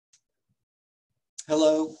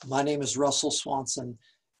Hello, my name is Russell Swanson,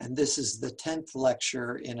 and this is the 10th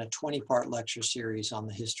lecture in a 20-part lecture series on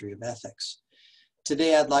the history of ethics.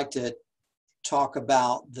 Today, I'd like to talk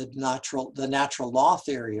about the natural law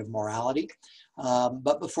theory of morality.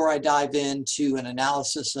 But before I dive into an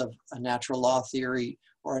analysis of a natural law theory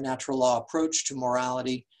or a natural law approach to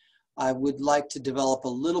morality, I would like to develop a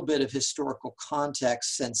little bit of historical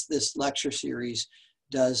context, since this lecture series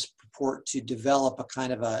does purport to develop a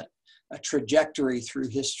kind of a trajectory through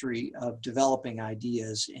history of developing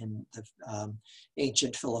ideas in the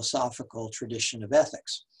ancient philosophical tradition of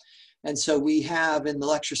ethics. And so we have, in the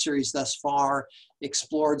lecture series thus far,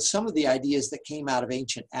 explored some of the ideas that came out of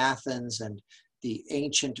ancient Athens and the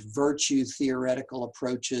ancient virtue theoretical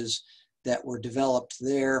approaches that were developed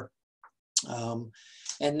there. And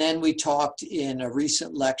then we talked in a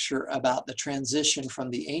recent lecture about the transition from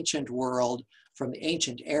the ancient world, from the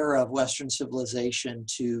ancient era of Western civilization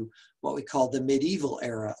to what we call the medieval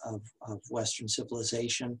era of Western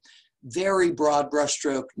civilization. Very broad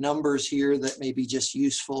brushstroke numbers here that may be just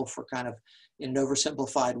useful for kind of, in an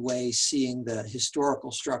oversimplified way, seeing the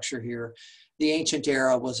historical structure here. The ancient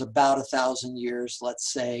era was about 1,000 years,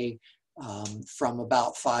 let's say, from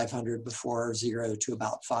about 500 before zero to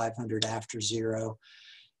about 500 after zero.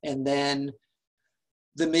 And then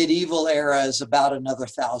the medieval era is about another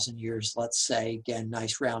 1,000 years, let's say, again,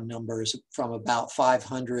 nice round numbers, from about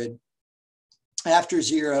 500 after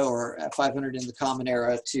zero, or 500 in the Common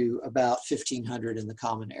Era, to about 1500 in the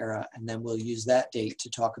Common Era. And then we'll use that date to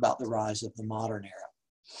talk about the rise of the modern era.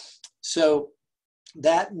 So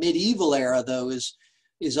that medieval era, though,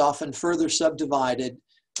 is often further subdivided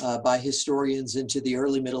by historians into the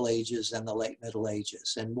early Middle Ages and the late Middle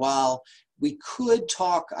Ages. And while we could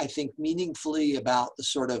talk, I think, meaningfully about the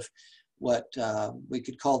sort of what we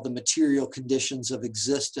could call the material conditions of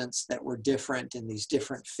existence that were different in these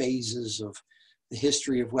different phases of the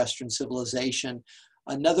history of Western civilization,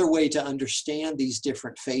 another way to understand these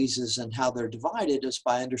different phases and how they're divided is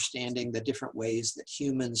by understanding the different ways that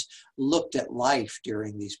humans looked at life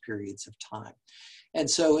during these periods of time. And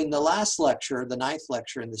so in the last lecture, the 9th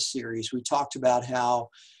lecture in this series, we talked about how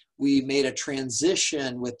we made a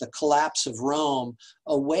transition with the collapse of Rome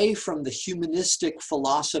away from the humanistic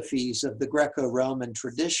philosophies of the Greco-Roman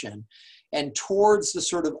tradition and towards the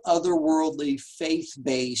sort of otherworldly,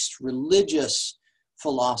 faith-based, religious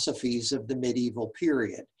philosophies of the medieval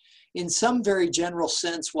period. In some very general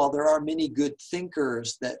sense, while there are many good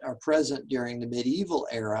thinkers that are present during the medieval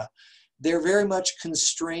era, they're very much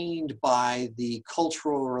constrained by the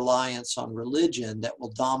cultural reliance on religion that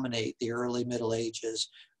will dominate the early Middle Ages,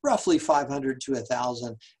 roughly 500 to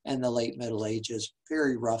 1,000, and the late Middle Ages,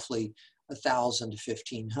 very roughly 1,000 to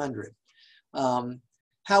 1,500.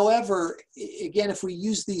 However, again, if we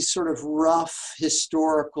use these sort of rough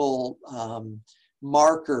historical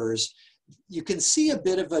markers, you can see a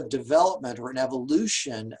bit of a development or an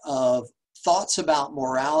evolution of thoughts about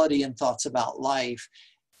morality and thoughts about life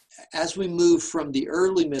as we move from the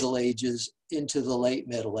early Middle Ages into the late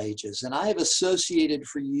Middle Ages. And I have associated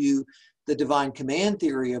for you the divine command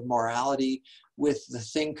theory of morality with the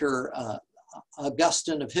thinker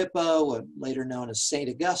Augustine of Hippo, later known as Saint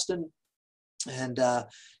Augustine. And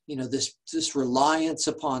you know, this reliance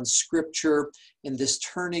upon scripture and this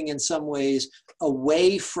turning in some ways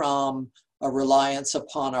away from a reliance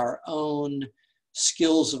upon our own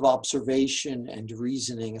skills of observation and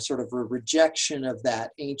reasoning, a sort of a rejection of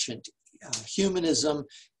that ancient humanism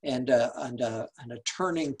and a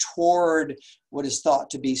turning toward what is thought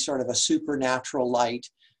to be sort of a supernatural light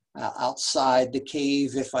outside the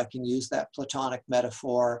cave, if I can use that Platonic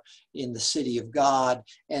metaphor, in the city of God,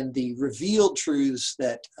 and the revealed truths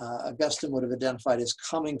that Augustine would have identified as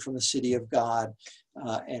coming from the city of God,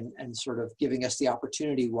 and sort of giving us the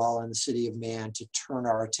opportunity while in the city of man to turn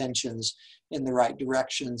our attentions in the right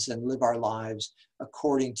directions and live our lives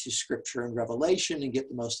according to scripture and revelation and get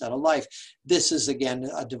the most out of life. This is, again,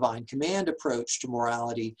 a divine command approach to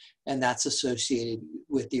morality, and that's associated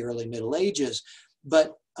with the early Middle Ages.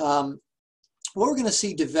 But what we're going to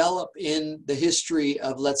see develop in the history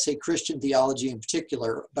of, let's say, Christian theology in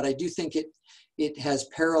particular, but I do think it has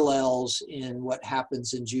parallels in what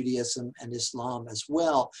happens in Judaism and Islam as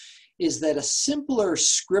well, is that a simpler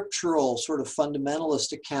scriptural sort of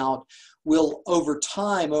fundamentalist account will, over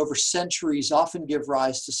time, over centuries, often give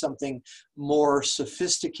rise to something more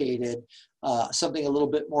sophisticated, something a little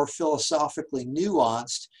bit more philosophically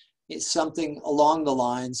nuanced. It's something along the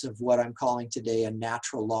lines of what I'm calling today a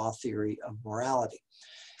natural law theory of morality.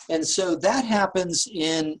 And so that happens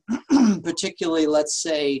in particularly, let's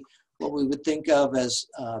say, what we would think of as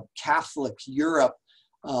Catholic Europe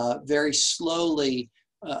very slowly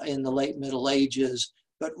in the late Middle Ages.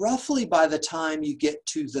 But roughly by the time you get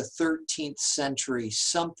to the 13th century,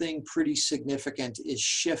 something pretty significant is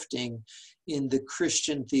shifting in the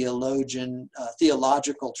Christian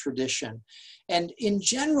theological tradition. And in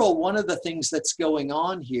general, one of the things that's going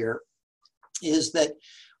on here is that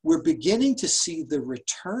we're beginning to see the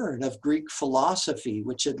return of Greek philosophy,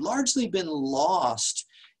 which had largely been lost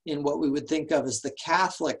in what we would think of as the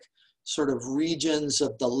Catholic sort of regions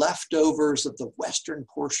of the leftovers of the western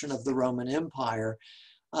portion of the Roman Empire.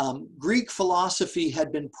 Greek philosophy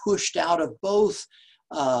had been pushed out of both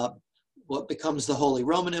what becomes the Holy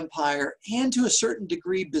Roman Empire and to a certain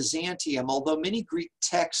degree Byzantium. Although many Greek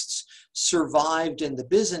texts survived in the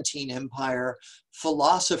Byzantine Empire,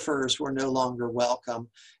 philosophers were no longer welcome.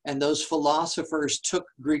 And those philosophers took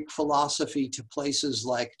Greek philosophy to places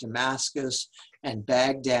like Damascus and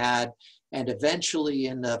Baghdad, and eventually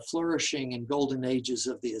in the flourishing and golden ages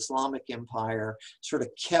of the Islamic Empire, sort of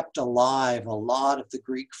kept alive a lot of the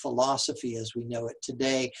Greek philosophy as we know it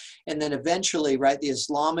today. And then eventually, right, the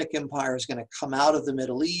Islamic Empire is going to come out of the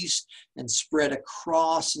Middle East and spread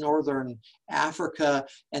across northern Africa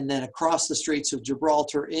and then across the Straits of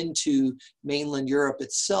Gibraltar into mainland Europe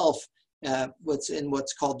itself,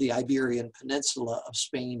 what's called the Iberian Peninsula of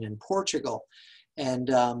Spain and Portugal. And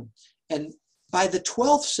by the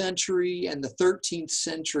 12th century and the 13th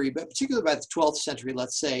century, but particularly by the 12th century,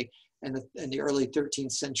 let's say, and the early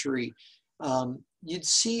 13th century, you'd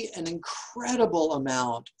see an incredible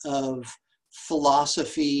amount of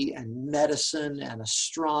philosophy and medicine and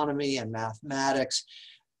astronomy and mathematics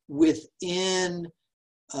within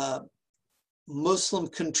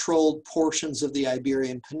Muslim-controlled portions of the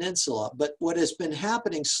Iberian Peninsula. But what has been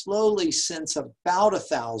happening slowly since about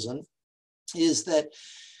 1000 is that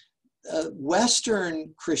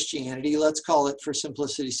Western Christianity, let's call it for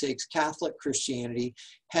simplicity's sake, Catholic Christianity,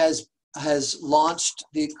 has launched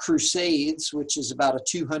the Crusades, which is about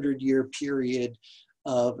a 200-year period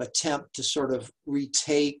of attempt to sort of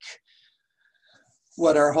retake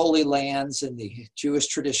what are holy lands in the Jewish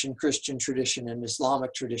tradition, Christian tradition, and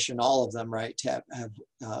Islamic tradition, all of them, right, have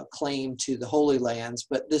claim to the holy lands.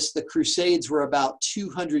 But the Crusades were about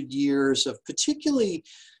 200 years of particularly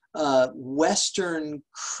Western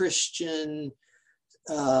Christian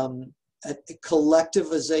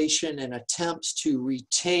collectivization and attempts to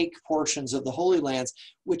retake portions of the Holy Lands,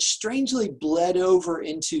 which strangely bled over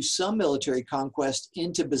into some military conquest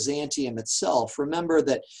into Byzantium itself. Remember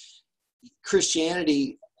that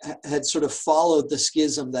Christianity had sort of followed the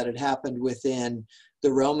schism that had happened within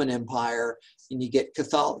the Roman Empire, and you get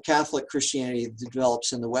Catholic Christianity that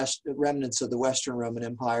develops in the West, remnants of the Western Roman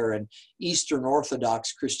Empire, and Eastern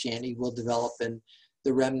Orthodox Christianity will develop in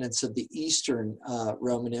the remnants of the Eastern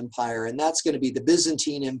Roman Empire. And that's going to be the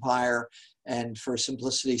Byzantine Empire, and for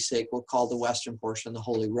simplicity's sake, we'll call the Western portion the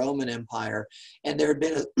Holy Roman Empire. And there had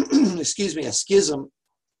been a schism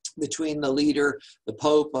between the leader, the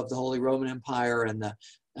Pope of the Holy Roman Empire, and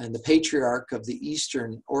the patriarch of the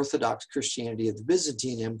Eastern Orthodox Christianity of the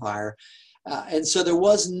Byzantine Empire. And so there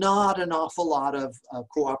was not an awful lot of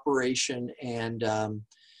cooperation, and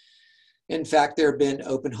in fact, there had been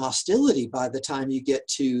open hostility by the time you get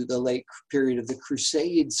to the late period of the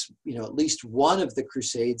Crusades. You know, at least one of the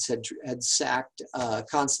Crusades had sacked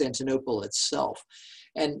Constantinople itself.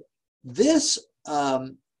 And this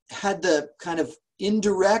had the kind of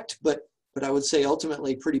indirect, but I would say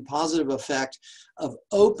ultimately pretty positive effect of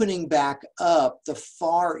opening back up the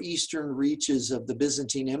far eastern reaches of the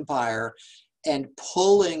Byzantine Empire and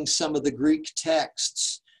pulling some of the Greek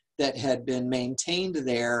texts that had been maintained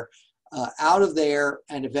there out of there,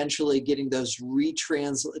 and eventually getting those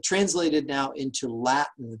translated now into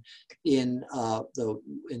Latin in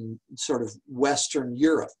sort of Western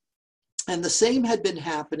Europe. And the same had been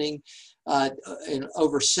happening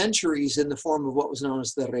over centuries in the form of what was known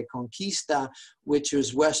as the Reconquista, which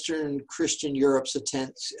was Western Christian Europe's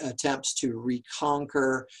attempts to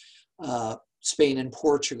reconquer Spain and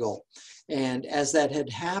Portugal. And as that had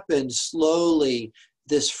happened, slowly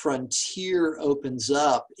this frontier opens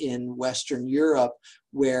up in Western Europe,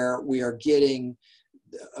 where we are getting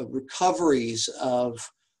recoveries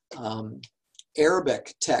of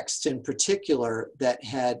Arabic texts in particular that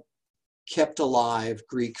had kept alive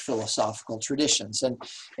Greek philosophical traditions. And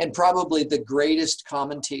probably the greatest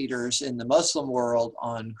commentators in the Muslim world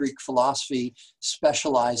on Greek philosophy,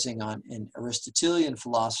 specializing in Aristotelian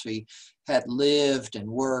philosophy, had lived and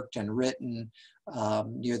worked and written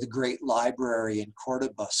near the Great Library in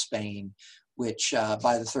Cordoba, Spain, which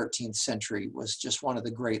by the 13th century was just one of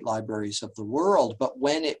the great libraries of the world. But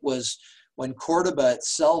when Cordoba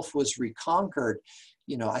itself was reconquered,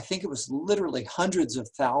 I think it was literally hundreds of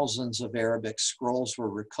thousands of Arabic scrolls were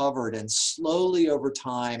recovered, and slowly over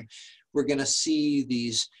time, we're going to see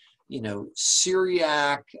these,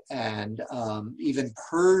 Syriac and even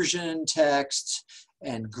Persian texts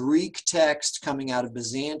and Greek text coming out of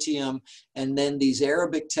Byzantium, and then these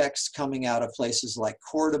Arabic texts coming out of places like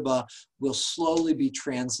Cordoba will slowly be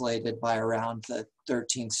translated by around the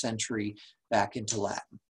 13th century back into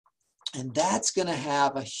Latin. And that's going to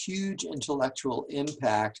have a huge intellectual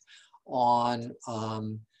impact on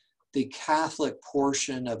the Catholic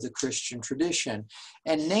portion of the Christian tradition.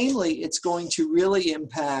 And namely, it's going to really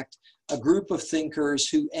impact a group of thinkers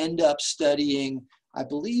who end up studying, I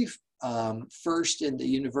believe, first in the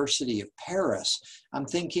University of Paris. I'm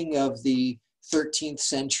thinking of the 13th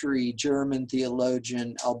century German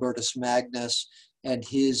theologian Albertus Magnus and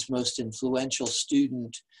his most influential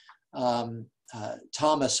student,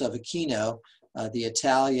 Thomas of Aquino, the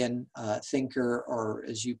Italian thinker, or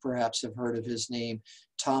as you perhaps have heard of his name,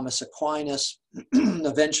 Thomas Aquinas,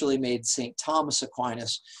 eventually made St. Thomas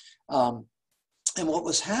Aquinas. And what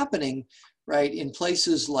was happening, right, in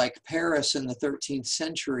places like Paris in the 13th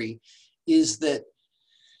century is that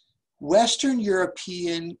Western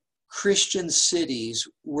European Christian cities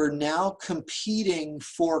were now competing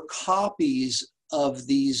for copies of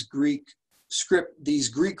these Greek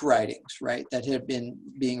writings, right, that had been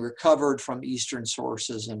being recovered from Eastern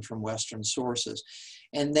sources and from Western sources.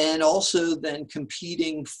 And then also then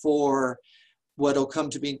competing for what will come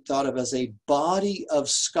to be thought of as a body of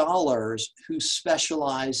scholars who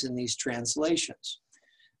specialize in these translations.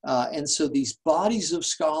 And so these bodies of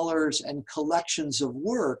scholars and collections of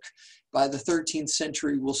work by the 13th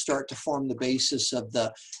century will start to form the basis of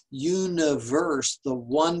the universe, the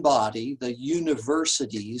one body, the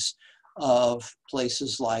universities of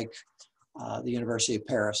places like the University of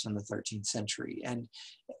Paris in the 13th century. And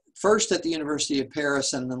first at the University of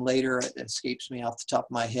Paris, and then later, it escapes me off the top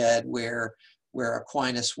of my head, where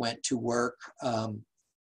Aquinas went to work.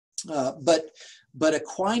 But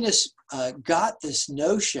Aquinas got this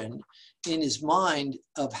notion in his mind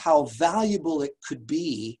of how valuable it could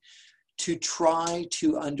be to try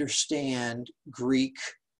to understand Greek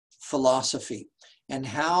philosophy, and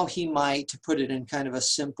how he might, to put it in kind of a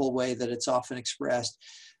simple way that it's often expressed,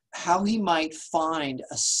 how he might find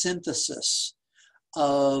a synthesis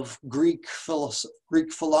of Greek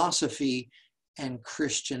philosophy and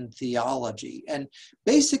Christian theology. And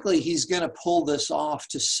basically, he's going to pull this off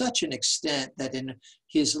to such an extent that in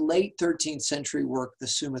his late 13th century work, the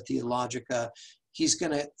Summa Theologica, he's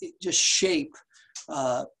going to just shape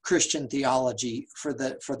Christian theology for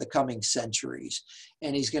the coming centuries.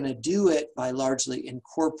 And he's going to do it by largely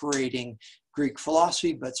incorporating Greek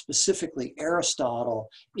philosophy, but specifically Aristotle,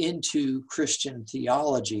 into Christian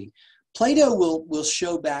theology. Plato will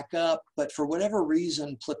show back up, but for whatever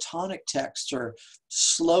reason, Platonic texts are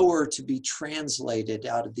slower to be translated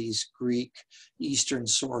out of these Greek Eastern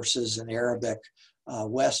sources and Arabic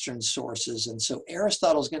Western sources. And so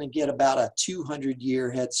Aristotle is going to get about a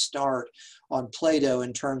 200-year head start on Plato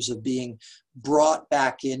in terms of being brought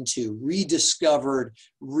back into, rediscovered,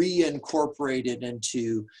 reincorporated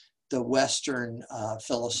into the Western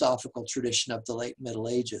philosophical tradition of the late Middle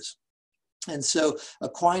Ages. And so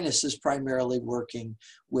Aquinas is primarily working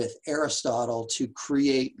with Aristotle to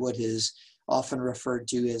create what is often referred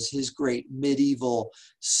to as his great medieval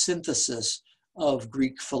synthesis of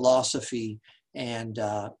Greek philosophy and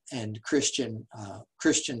Christian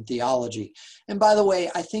theology. And by the way,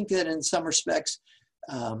 I think that in some respects,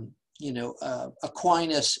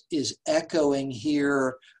 Aquinas is echoing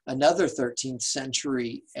here another 13th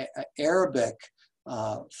century Arabic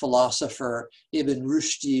philosopher, Ibn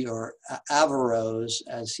Rushdi, or Averroes,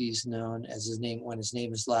 as he's known, as his name when his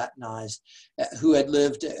name is Latinized, who had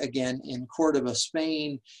lived again in Cordoba,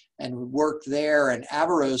 Spain, and worked there. And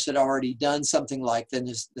Averroes had already done something like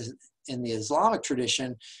this in the Islamic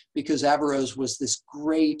tradition, because Averroes was this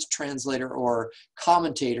great translator or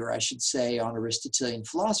commentator, I should say, on Aristotelian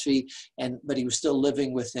philosophy, but he was still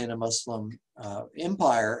living within a Muslim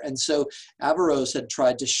empire. And so Averroes had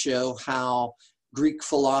tried to show how Greek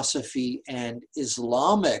philosophy and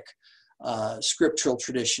Islamic scriptural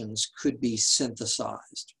traditions could be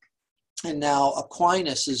synthesized. And now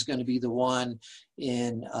Aquinas is going to be the one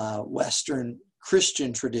in Western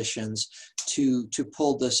Christian traditions to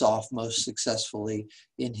pull this off most successfully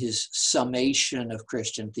in his summation of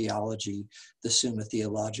Christian theology, the Summa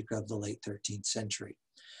Theologica of the late 13th century.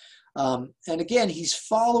 And again, he's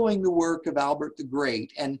following the work of Albert the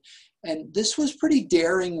Great. And this was pretty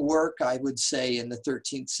daring work, I would say, in the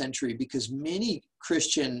 13th century, because many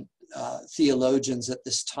Christian theologians at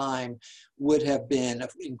this time would have been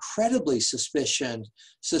incredibly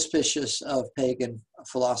suspicious of pagan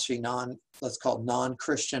philosophy, let's call it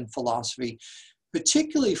non-Christian philosophy,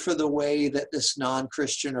 particularly for the way that this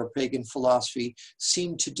non-Christian or pagan philosophy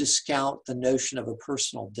seemed to discount the notion of a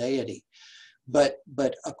personal deity. But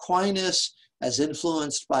Aquinas, as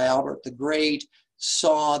influenced by Albert the Great,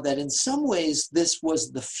 saw that in some ways this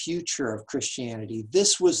was the future of Christianity.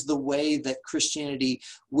 This was the way that Christianity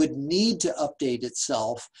would need to update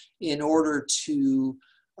itself in order to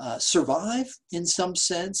survive in some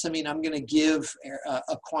sense. I mean, I'm going to give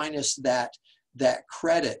Aquinas that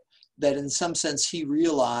credit, that in some sense he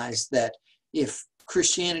realized that if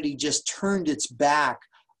Christianity just turned its back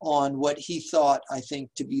on what he thought, I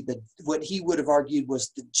think, to be what he would have argued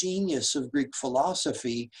was the genius of Greek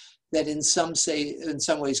philosophy, that in some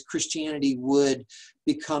ways Christianity would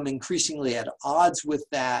become increasingly at odds with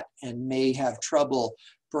that and may have trouble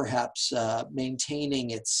perhaps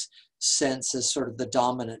maintaining its sense as sort of the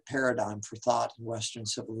dominant paradigm for thought in Western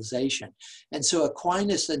civilization. And so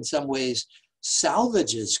Aquinas in some ways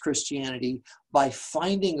salvages Christianity by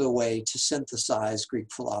finding a way to synthesize Greek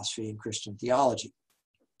philosophy and Christian theology.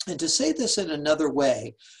 And to say this in another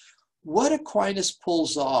way, what Aquinas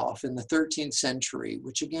pulls off in the 13th century,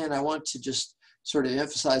 which again, I want to just sort of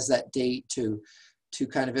emphasize that date to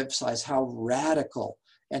kind of emphasize how radical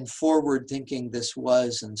and forward-thinking this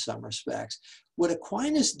was in some respects. What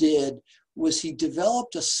Aquinas did was he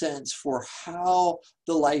developed a sense for how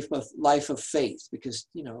the life of faith, because,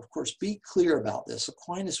 you know, of course, be clear about this.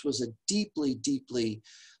 Aquinas was a deeply, deeply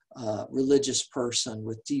religious person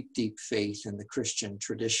with deep, deep faith in the Christian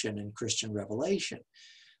tradition and Christian revelation.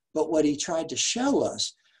 But what he tried to show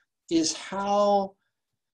us is how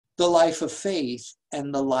the life of faith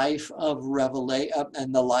and the life of revelation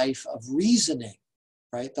and the life of reasoning,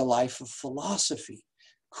 right, the life of philosophy,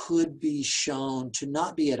 could be shown to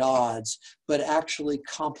not be at odds, but actually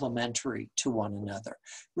complementary to one another.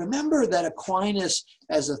 Remember that Aquinas,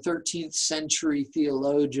 as a 13th century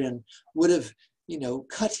theologian, would have, you know,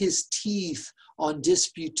 cut his teeth on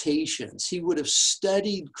disputations. He would have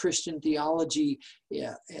studied Christian theology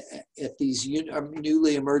at these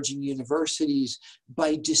newly emerging universities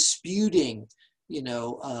by disputing, you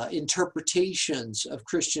know, interpretations of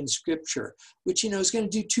Christian scripture, which, you know, is going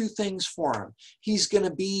to do two things for him. He's going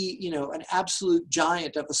to be, you know, an absolute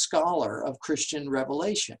giant of a scholar of Christian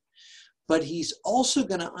revelation. But he's also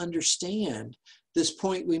going to understand this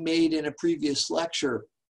point we made in a previous lecture,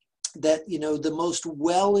 that, you know, the most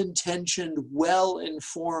well-intentioned,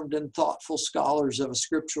 well-informed, and thoughtful scholars of a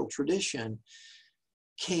scriptural tradition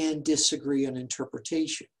can disagree on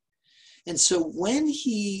interpretation. And so when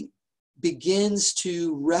he begins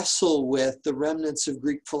to wrestle with the remnants of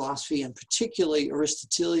Greek philosophy, and particularly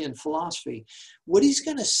Aristotelian philosophy, what he's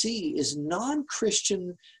going to see is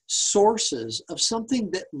non-Christian sources of something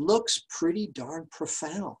that looks pretty darn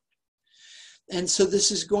profound. And so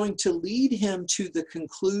this is going to lead him to the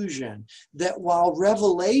conclusion that while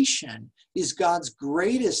revelation is God's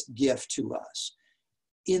greatest gift to us,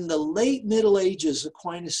 in the late Middle Ages,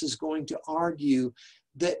 Aquinas is going to argue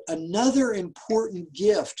that another important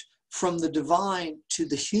gift from the divine to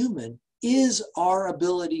the human is our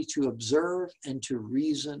ability to observe and to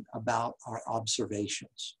reason about our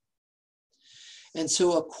observations. And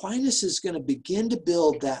so Aquinas is going to begin to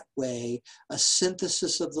build that way a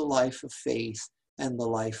synthesis of the life of faith and the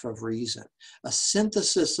life of reason, a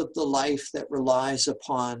synthesis of the life that relies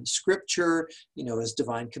upon scripture, you know, as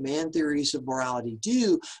divine command theories of morality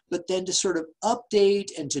do, but then to sort of update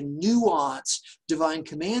and to nuance divine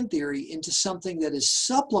command theory into something that is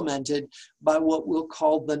supplemented by what we'll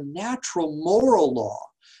call the natural moral law,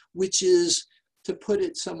 which is, to put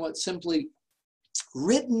it somewhat simply,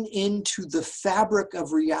 written into the fabric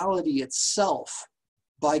of reality itself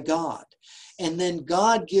by God. And then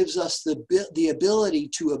God gives us the ability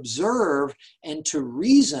to observe and to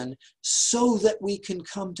reason so that we can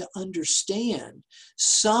come to understand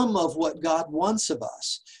some of what God wants of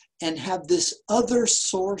us and have this other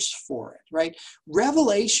source for it, right?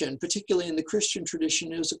 Revelation, particularly in the Christian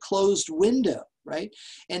tradition, is a closed window, right?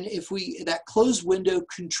 And that closed window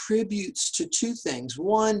contributes to two things.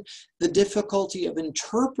 One, the difficulty of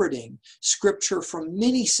interpreting scripture from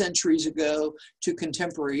many centuries ago to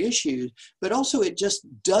contemporary issues, but also it just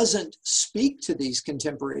doesn't speak to these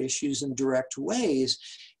contemporary issues in direct ways.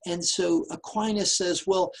 And so Aquinas says,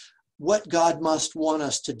 well, what God must want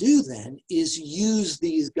us to do then is use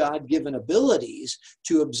these God-given abilities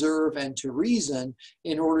to observe and to reason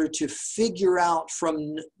in order to figure out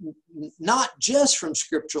from, not just from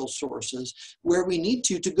scriptural sources, where we need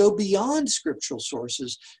to go beyond scriptural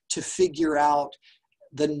sources to figure out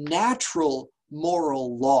the natural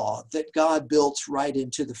moral law that God built right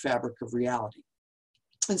into the fabric of reality.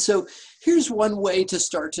 And so here's one way to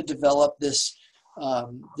start to develop this,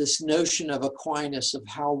 this notion of Aquinas, of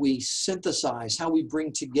how we synthesize, how we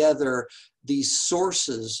bring together these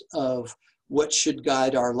sources of what should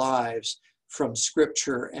guide our lives from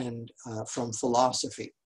Scripture and from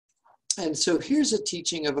philosophy. And so here's a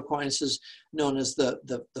teaching of Aquinas known as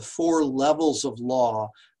the four levels of law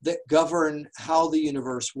that govern how the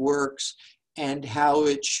universe works and how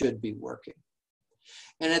it should be working.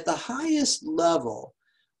 And at the highest level,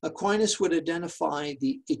 Aquinas would identify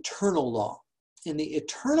the eternal law. And the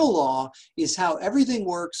eternal law is how everything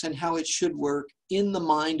works and how it should work in the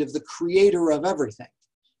mind of the creator of everything,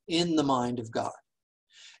 in the mind of God.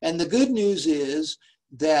 And the good news is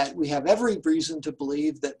that we have every reason to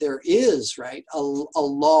believe that there is, right, a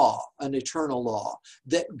law, an eternal law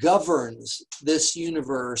that governs this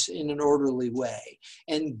universe in an orderly way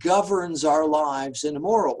and governs our lives in a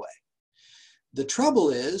moral way. The trouble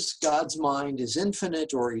is God's mind is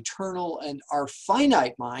infinite or eternal, and our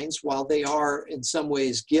finite minds, while they are in some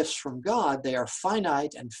ways gifts from God, they are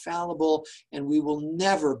finite and fallible, and we will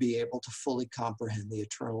never be able to fully comprehend the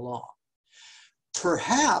eternal law.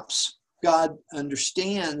 Perhaps God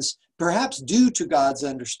understands, perhaps due to God's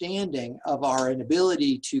understanding of our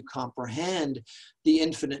inability to comprehend the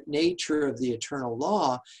infinite nature of the eternal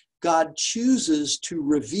law, God chooses to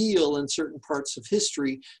reveal in certain parts of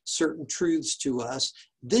history certain truths to us.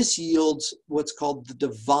 This yields what's called the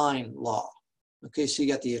divine law. Okay, so you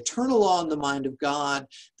got the eternal law in the mind of God.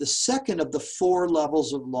 The second of the four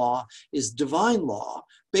levels of law is divine law,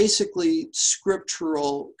 basically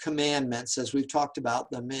scriptural commandments, as we've talked about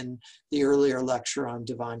them in the earlier lecture on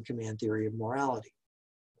divine command theory of morality.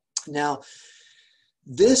 Now,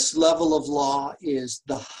 this level of law is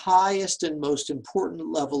the highest and most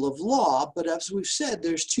important level of law, but as we've said,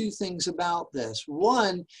 there's two things about this.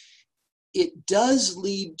 One, it does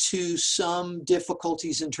lead to some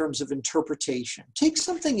difficulties in terms of interpretation. Take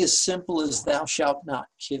something as simple as thou shalt not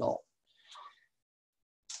kill.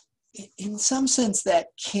 In some sense, that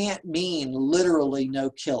can't mean literally no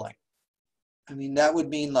killing. I mean, that would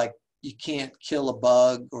mean like you can't kill a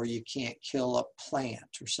bug or you can't kill a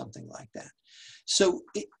plant or something like that. So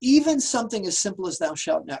even something as simple as thou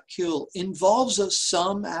shalt not kill involves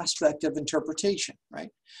some aspect of interpretation, right?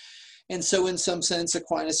 And so in some sense,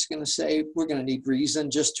 Aquinas is going to say, we're going to need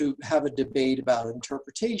reason just to have a debate about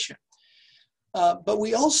interpretation. But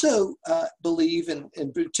we also believe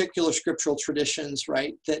in particular scriptural traditions,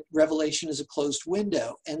 right, that revelation is a closed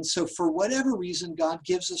window. And so for whatever reason, God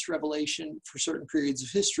gives us revelation for certain periods of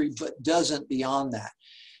history, but doesn't beyond that.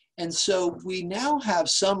 And so we now have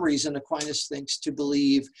some reason, Aquinas thinks, to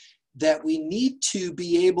believe that we need to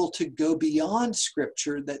be able to go beyond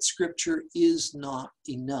Scripture, that Scripture is not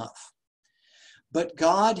enough. But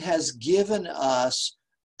God has given us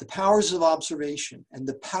the powers of observation and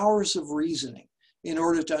the powers of reasoning in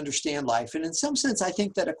order to understand life. And in some sense, I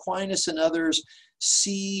think that Aquinas and others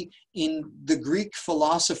see in the Greek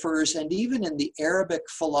philosophers and even in the Arabic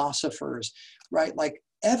philosophers, right, like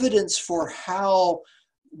evidence for how,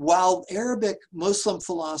 while Arabic Muslim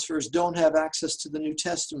philosophers don't have access to the New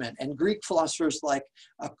Testament, and Greek philosophers like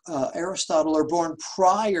Aristotle are born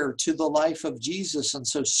prior to the life of Jesus, and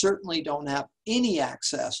so certainly don't have any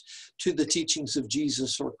access to the teachings of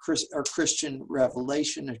Jesus or Christian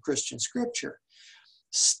revelation and Christian scripture.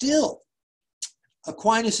 Still,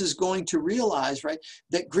 Aquinas is going to realize, right,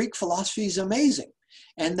 that Greek philosophy is amazing,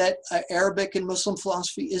 and that Arabic and Muslim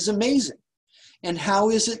philosophy is amazing. And how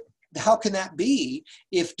can that be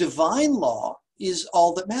if divine law is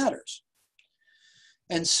all that matters?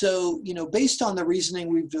 And so, you know, based on the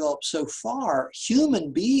reasoning we've developed so far,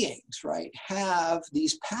 human beings, right, have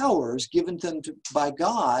these powers given them by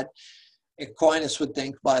God, Aquinas would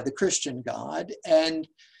think by the Christian God, and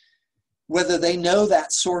whether they know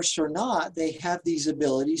that source or not, they have these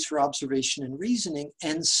abilities for observation and reasoning.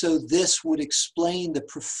 And so this would explain the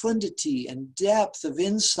profundity and depth of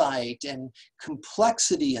insight and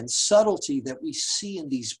complexity and subtlety that we see in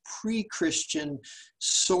these pre-Christian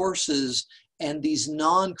sources and these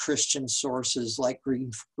non-Christian sources like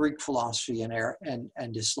Greek philosophy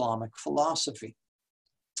and Islamic philosophy.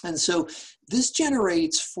 And so this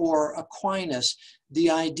generates for Aquinas the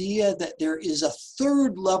idea that there is a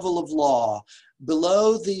third level of law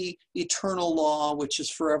below the eternal law, which is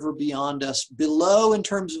forever beyond us, below in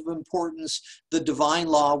terms of importance, the divine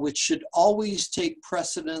law, which should always take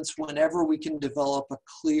precedence whenever we can develop a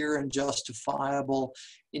clear and justifiable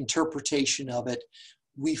interpretation of it.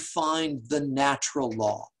 We find the natural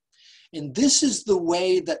law. And this is the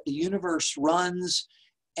way that the universe runs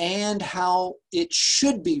and how it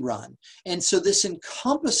should be run. And so this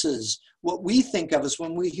encompasses what we think of as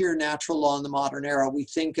when we hear natural law in the modern era, we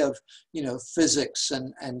think of, physics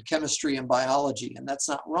and chemistry and biology, and that's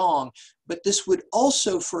not wrong. But this would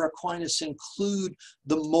also, for Aquinas, include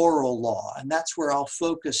the moral law. And that's where I'll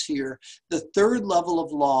focus here. The third level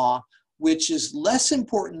of law, which is less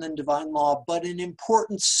important than divine law, but an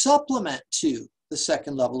important supplement to the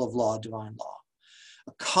second level of law, divine law.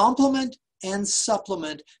 A complement and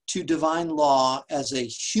supplement to divine law as a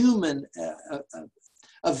human,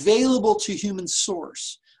 available to human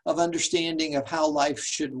source of understanding of how life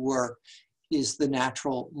should work, is the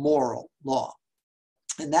natural moral law.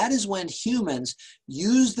 And that is when humans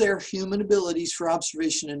use their human abilities for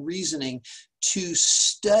observation and reasoning to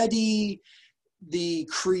study the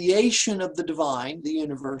creation of the divine, the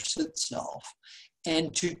universe itself,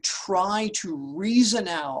 and to try to reason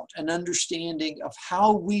out an understanding of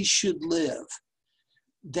how we should live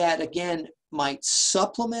that, again, might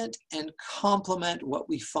supplement and complement what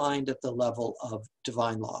we find at the level of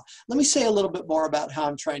divine law. Let me say a little bit more about how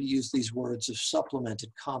I'm trying to use these words of supplement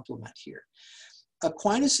and complement here.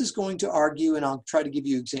 Aquinas is going to argue, and I'll try to give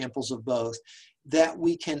you examples of both, that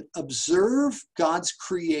we can observe God's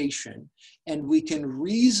creation and we can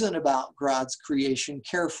reason about God's creation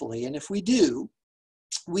carefully. And if we do,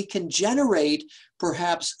 we can generate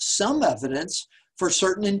perhaps some evidence for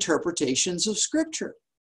certain interpretations of Scripture,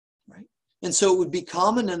 right? And so it would be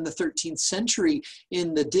common in the 13th century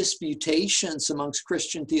in the disputations amongst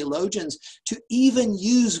Christian theologians to even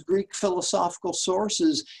use Greek philosophical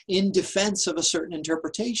sources in defense of a certain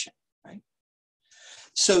interpretation, right?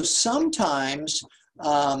 So sometimes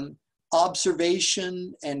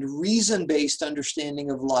observation and reason-based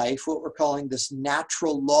understanding of life, what we're calling this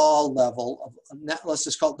natural law level, let's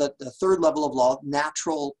just call it the third level of law,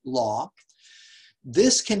 natural law,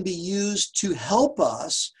 this can be used to help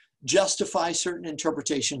us justify certain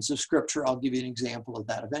interpretations of Scripture. I'll give you an example of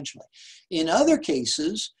that eventually. In other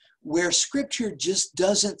cases, where Scripture just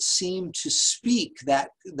doesn't seem to speak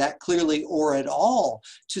that clearly or at all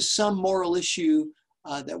to some moral issue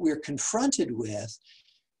that we're confronted with,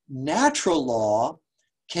 natural law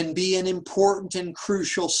can be an important and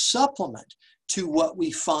crucial supplement to what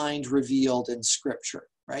we find revealed in Scripture,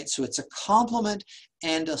 right? So it's a complement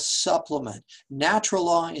and a supplement. Natural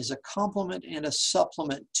law is a complement and a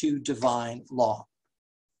supplement to divine law.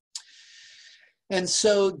 And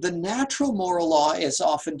so the natural moral law is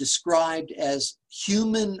often described as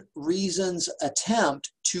human reason's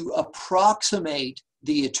attempt to approximate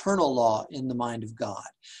the eternal law in the mind of God.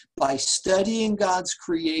 By studying God's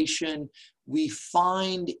creation, we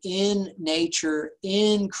find in nature,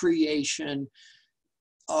 in creation,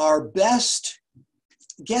 our best,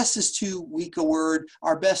 guess is too weak a word,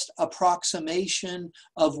 our best approximation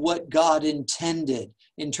of what God intended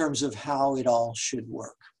in terms of how it all should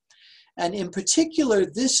work. And in particular,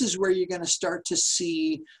 this is where you're going to start to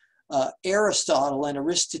see Aristotle and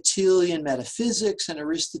Aristotelian metaphysics and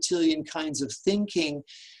Aristotelian kinds of thinking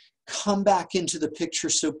come back into the picture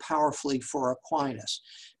so powerfully for Aquinas.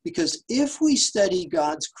 Because if we study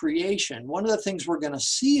God's creation, one of the things we're going to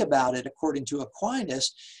see about it, according to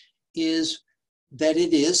Aquinas, is that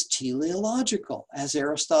it is teleological, as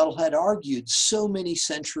Aristotle had argued so many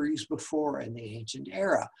centuries before in the ancient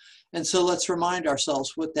era. And so let's remind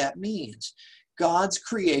ourselves what that means. God's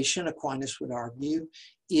creation, Aquinas would argue,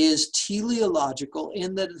 is teleological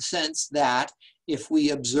in the sense that if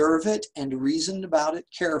we observe it and reason about it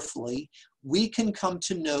carefully, we can come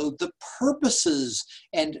to know the purposes.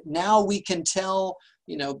 And now we can tell,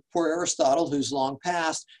 poor Aristotle, who's long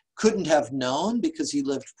passed, couldn't have known because he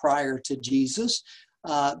lived prior to Jesus,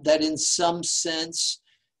 that in some sense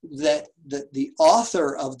that the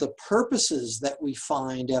author of the purposes that we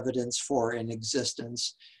find evidence for in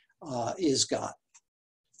existence is God.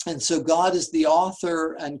 And so God is the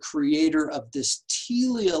author and creator of this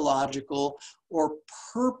teleological or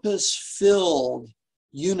purpose-filled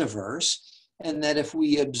universe, and that if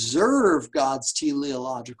we observe God's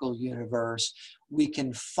teleological universe, we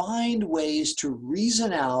can find ways to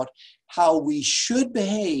reason out how we should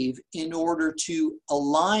behave in order to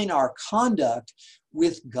align our conduct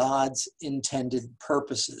with God's intended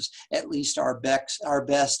purposes, at least our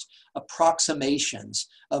best approximations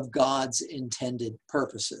of God's intended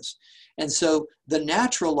purposes. And so the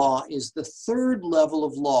natural law is the third level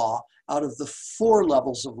of law out of the four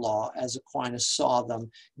levels of law, as Aquinas saw them,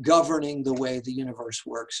 governing the way the universe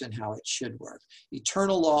works and how it should work.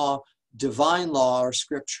 Eternal law, divine law or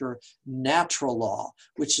scripture, natural law,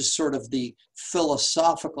 which is sort of the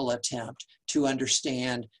philosophical attempt to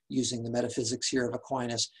understand, using the metaphysics here of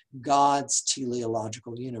Aquinas, God's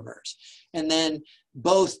teleological universe. And then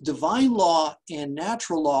both divine law and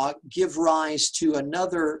natural law give rise to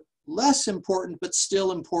another less important but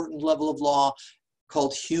still important level of law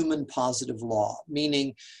called human positive law,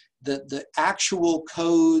 meaning that the actual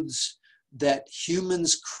codes that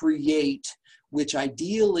humans create, which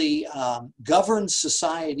ideally govern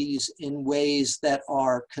societies in ways that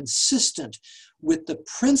are consistent with the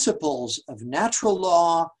principles of natural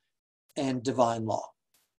law and divine law.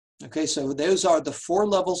 Okay, so those are the four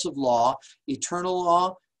levels of law: eternal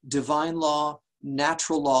law, divine law,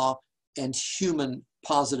 natural law, and human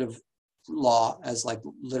positive law, as like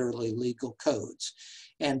literally legal codes.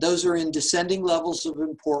 And those are in descending levels of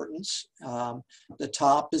importance. The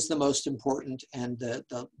top is the most important and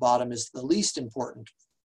the bottom is the least important.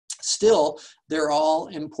 Still, they're all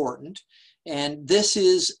important. And this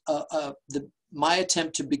is my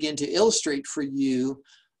attempt to begin to illustrate for you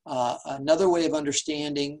another way of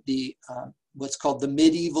understanding the what's called the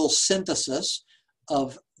medieval synthesis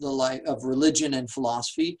of the life of religion and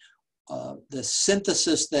philosophy, the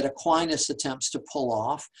synthesis that Aquinas attempts to pull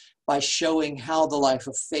off by showing how the life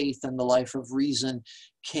of faith and the life of reason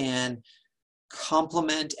can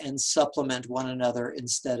complement and supplement one another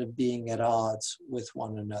instead of being at odds with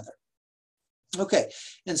one another. Okay,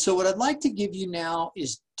 and so what I'd like to give you now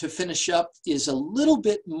is, to finish up, is a little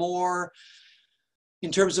bit more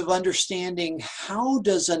in terms of understanding how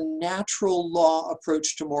does a natural law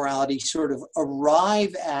approach to morality sort of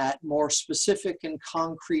arrive at more specific and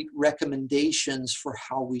concrete recommendations for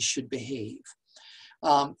how we should behave.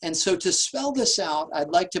 And so to spell this out, I'd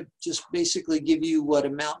like to just basically give you what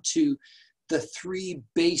amount to the three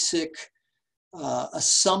basic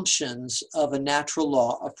assumptions of a natural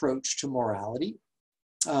law approach to morality.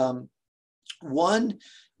 One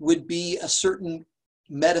would be a certain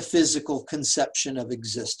metaphysical conception of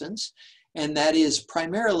existence, and that is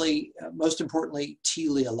primarily, most importantly,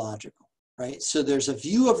 teleological, right? So there's a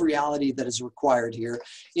view of reality that is required here.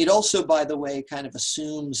 It also, by the way, kind of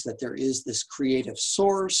assumes that there is this creative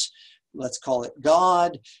source, let's call it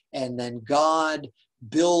God, and then God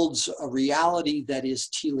builds a reality that is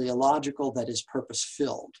teleological, that is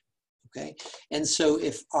purpose-filled. Okay, and so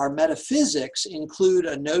if our metaphysics include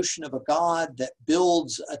a notion of a God that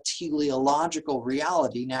builds a teleological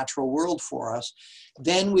reality, natural world for us,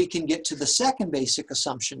 then we can get to the second basic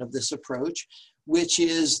assumption of this approach, which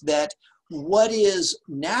is that what is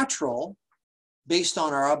natural, based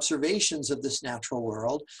on our observations of this natural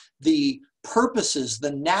world, the purposes,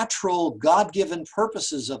 the natural God-given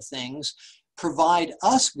purposes of things, provide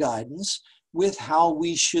us guidance with how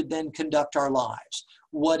we should then conduct our lives.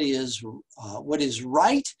 What is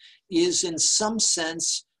right is, in some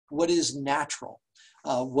sense, what is natural.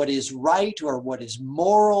 What is right, or what is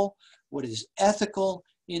moral, what is ethical,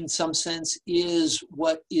 in some sense, is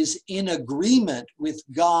what is in agreement with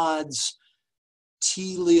God's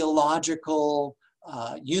teleological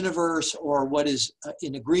universe, or what is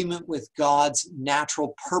in agreement with God's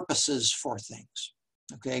natural purposes for things.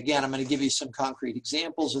 Okay, again, I'm going to give you some concrete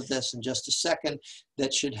examples of this in just a second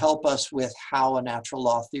that should help us with how a natural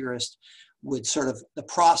law theorist would sort of, the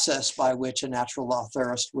process by which a natural law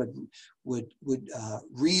theorist would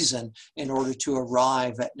reason in order to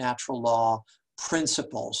arrive at natural law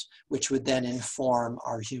principles, which would then inform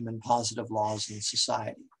our human positive laws in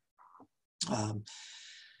society.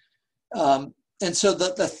 And so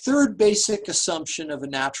the third basic assumption of a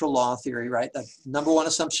natural law theory, right? The number one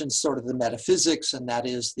assumption is sort of the metaphysics, and that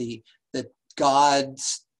is that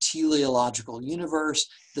God's teleological universe.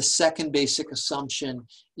 The second basic assumption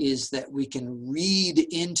is that we can read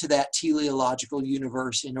into that teleological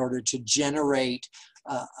universe in order to generate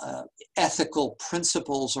ethical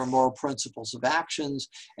principles or moral principles of actions.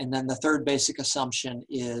 And then the third basic assumption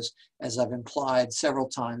is, as I've implied several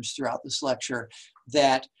times throughout this lecture,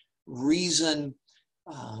 that reason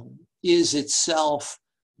is itself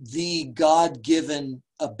the God-given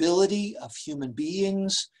ability of human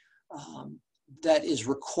beings that is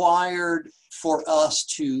required for us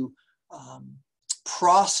to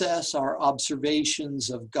process our observations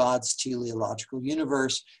of God's teleological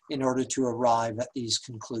universe in order to arrive at these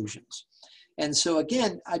conclusions. And so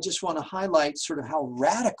again, I just want to highlight sort of how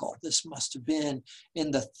radical this must have been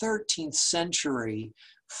in the 13th century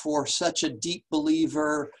for such a deep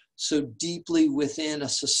believer, so deeply within a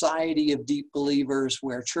society of deep believers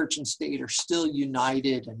where church and state are still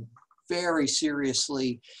united and very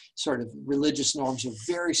seriously, sort of religious norms are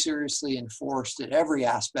very seriously enforced at every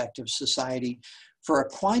aspect of society, for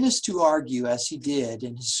Aquinas to argue, as he did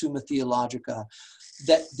in his Summa Theologica,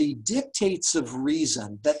 that the dictates of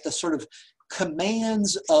reason, that the sort of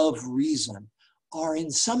commands of reason are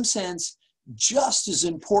in some sense just as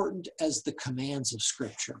important as the commands of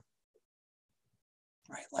Scripture.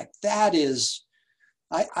 Right? Like that is,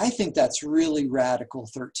 I think that's really radical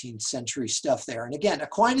 13th century stuff there. And again,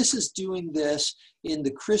 Aquinas is doing this in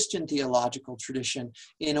the Christian theological tradition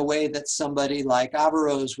in a way that somebody like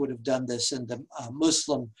Averroes would have done this in the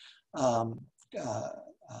Muslim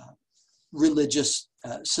religious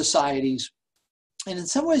societies. And in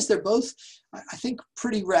some ways, they're both, I think,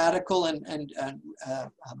 pretty radical and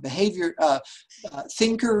behavior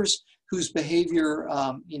thinkers whose behavior,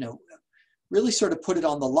 really sort of put it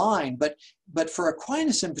on the line. But for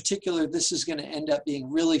Aquinas in particular, this is going to end up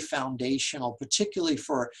being really foundational, particularly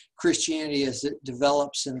for Christianity as it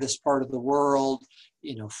develops in this part of the world,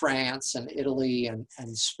 France and Italy and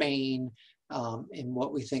Spain, in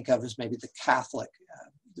what we think of as maybe the Catholic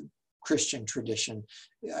Christian tradition.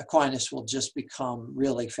 Aquinas will just become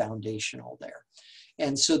really foundational there.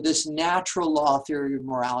 And so this natural law theory of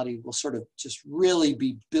morality will sort of just really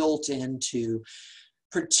be built into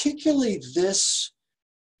particularly this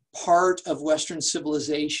part of Western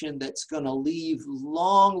civilization that's going to leave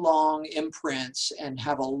long, long imprints and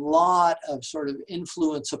have a lot of sort of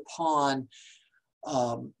influence upon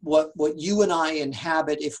what you and I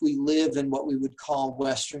inhabit if we live in what we would call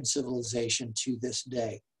Western civilization to this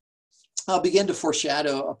day. I'll begin to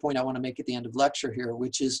foreshadow a point I want to make at the end of lecture here,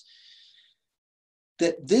 which is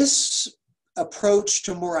that this approach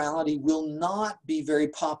to morality will not be very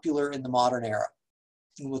popular in the modern era.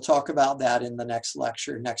 And we'll talk about that in the next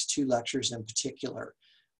lecture, next two lectures in particular.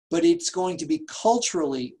 But it's going to be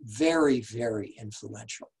culturally very, very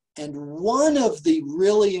influential. And one of the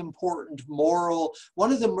really important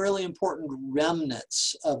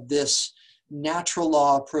remnants of this natural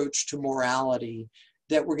law approach to morality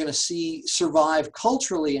that we're going to see survive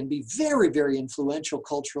culturally and be very, very influential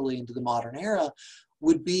culturally into the modern era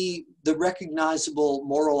would be the recognizable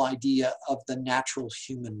moral idea of the natural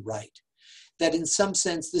human right. That in some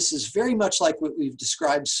sense, this is very much like what we've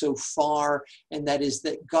described so far, and that is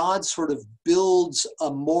that God sort of builds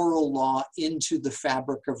a moral law into the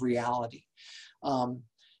fabric of reality.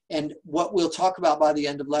 And what we'll talk about by the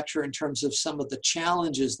end of lecture in terms of some of the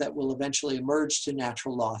challenges that will eventually emerge to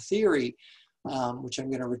natural law theory, which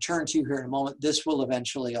I'm going to return to here in a moment, this will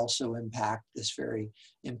eventually also impact this very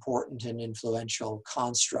important and influential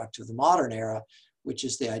construct of the modern era, which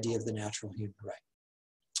is the idea of the natural human right.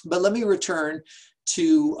 But let me return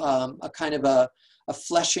to a kind of a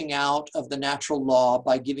fleshing out of the natural law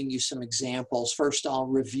by giving you some examples. First, I'll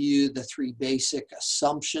review the three basic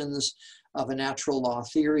assumptions of a natural law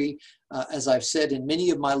theory. As I've said in many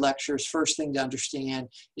of my lectures, first thing to understand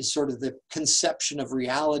is sort of the conception of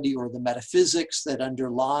reality or the metaphysics that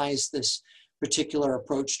underlies this particular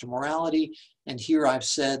approach to morality. And here I've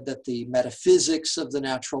said that the metaphysics of the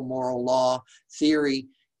natural moral law theory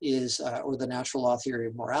is, or the natural law theory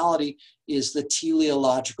of morality, is the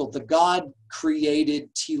teleological, the God-created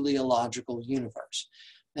teleological universe.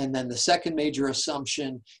 And then the second major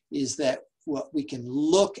assumption is that what we can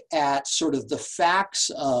look at sort of the facts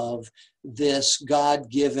of this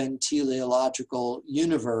God-given teleological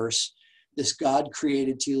universe, this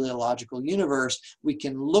God-created teleological universe, we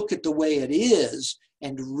can look at the way it is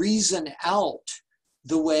and reason out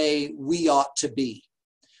the way we ought to be.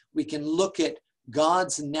 We can look at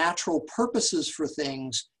God's natural purposes for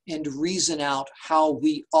things and reason out how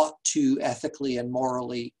we ought to ethically and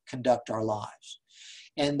morally conduct our lives.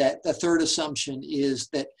 And that the third assumption is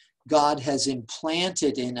that God has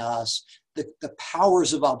implanted in us the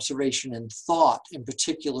powers of observation and thought in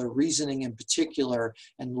particular, reasoning in particular,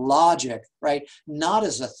 and logic, right? Not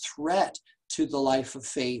as a threat to the life of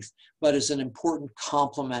faith, but as an important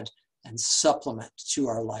complement and supplement to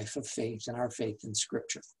our life of faith and our faith in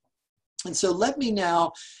Scripture. And so let me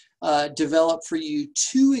now develop for you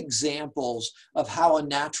two examples of how a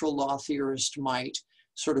natural law theorist might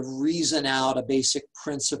sort of reason out a basic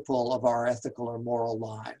principle of our ethical or moral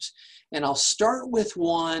lives. And I'll start with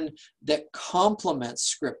one that complements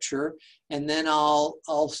Scripture, and then I'll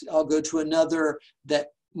go to another that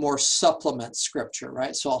more supplements Scripture,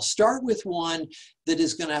 right? So I'll start with one that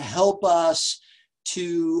is going to help us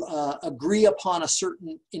to agree upon a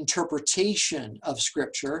certain interpretation of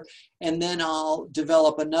Scripture, and then I'll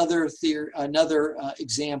develop another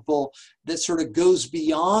example that sort of goes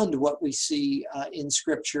beyond what we see in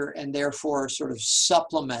Scripture and therefore sort of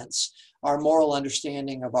supplements our moral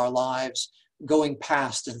understanding of our lives, going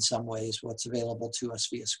past in some ways what's available to us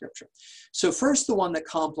via Scripture. So first, the one that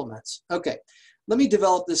complements. Okay, let me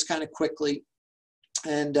develop this kind of quickly.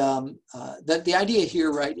 And the idea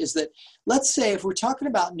here, right, is that let's say if we're talking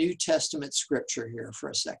about New Testament scripture here for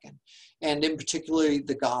a second, and in particularly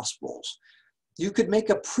the Gospels, you could make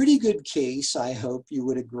a pretty good case, I hope you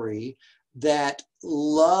would agree, that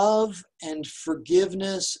love and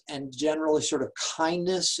forgiveness and generally sort of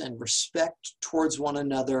kindness and respect towards one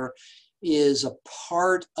another is a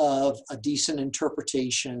part of a decent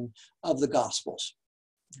interpretation of the Gospels,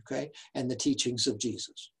 okay, and the teachings of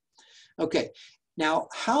Jesus. Okay, now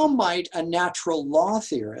how might a natural law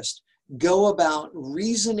theorist go about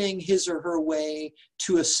reasoning his or her way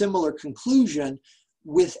to a similar conclusion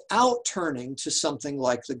without turning to something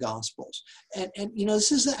like the Gospels? And you know,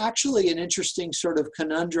 this is actually an interesting sort of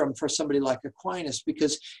conundrum for somebody like Aquinas,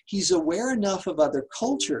 because he's aware enough of other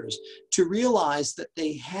cultures to realize that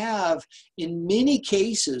they have, in many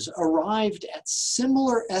cases, arrived at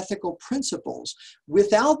similar ethical principles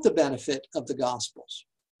without the benefit of the Gospels.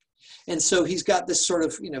 And so he's got this sort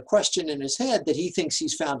of, you know, question in his head that he thinks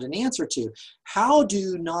he's found an answer to. How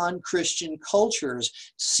do non-Christian cultures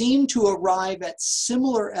seem to arrive at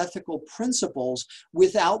similar ethical principles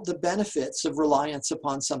without the benefits of reliance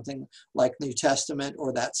upon something like New Testament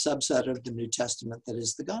or that subset of the New Testament that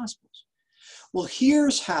is the Gospels? Well,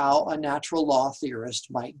 here's how a natural law theorist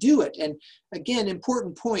might do it. And again,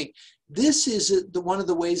 important point, this is one of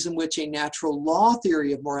the ways in which a natural law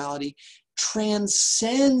theory of morality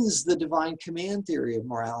transcends the divine command theory of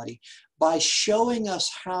morality by showing us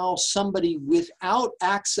how somebody without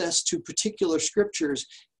access to particular scriptures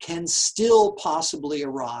can still possibly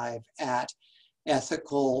arrive at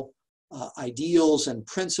ethical ideals and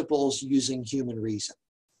principles using human reason.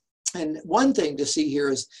 And one thing to see here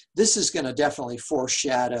is this is going to definitely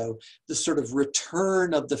foreshadow the sort of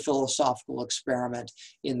return of the philosophical experiment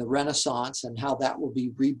in the Renaissance and how that will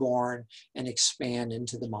be reborn and expand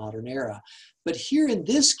into the modern era. But here in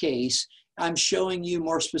this case, I'm showing you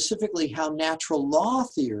more specifically how natural law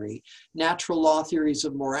theories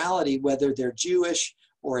of morality, whether they're Jewish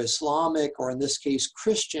or Islamic, or in this case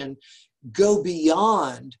Christian, go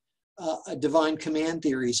beyond divine command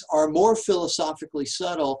theories, are more philosophically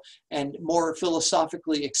subtle and more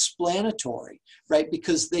philosophically explanatory, right?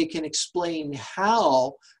 Because they can explain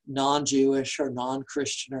how non-Jewish or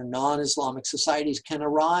non-Christian or non-Islamic societies can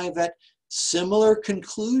arrive at similar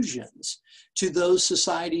conclusions to those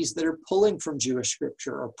societies that are pulling from Jewish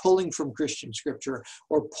scripture or pulling from Christian scripture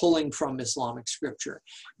or pulling from Islamic scripture.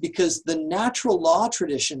 Because the natural law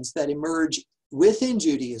traditions that emerge within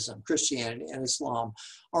Judaism, Christianity, and Islam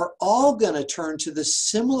are all going to turn to the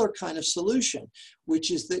similar kind of solution, which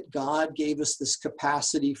is that God gave us this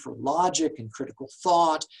capacity for logic and critical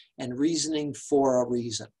thought and reasoning for a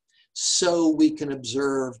reason, so we can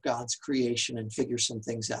observe God's creation and figure some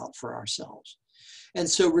things out for ourselves. And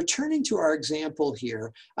so returning to our example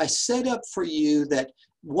here, I set up for you that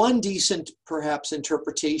one decent, perhaps,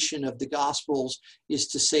 interpretation of the Gospels is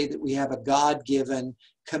to say that we have a God-given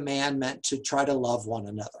commandment to try to love one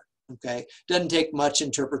another, okay? Doesn't take much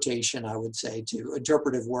interpretation, I would say, to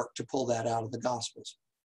interpretive work to pull that out of the Gospels,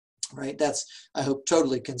 right? That's, I hope,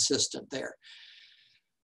 totally consistent there.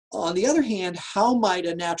 On the other hand, how might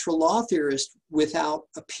a natural law theorist, without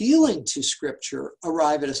appealing to Scripture,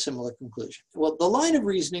 arrive at a similar conclusion? Well, the line of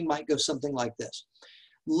reasoning might go something like this.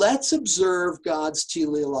 Let's observe God's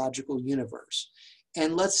teleological universe,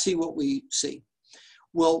 and let's see what we see.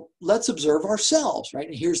 Well, let's observe ourselves, right?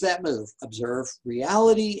 And here's that move. Observe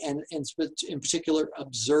reality, and in particular,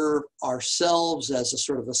 observe ourselves as a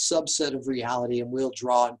sort of a subset of reality, and we'll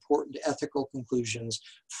draw important ethical conclusions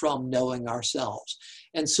from knowing ourselves.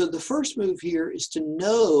 And so the first move here is to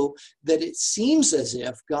know that it seems as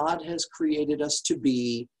if God has created us to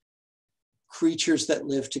be creatures that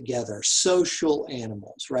live together, social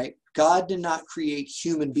animals, right? God did not create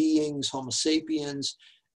human beings, Homo sapiens,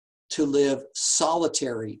 to live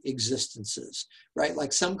solitary existences, right?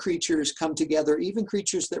 Like some creatures come together, even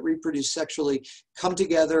creatures that reproduce sexually, come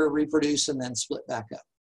together, reproduce, and then split back up.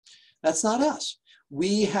 That's not us.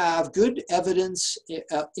 We have good evidence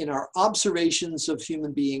in our observations of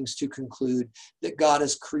human beings to conclude that God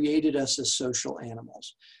has created us as social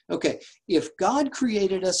animals. Okay, if God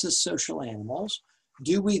created us as social animals,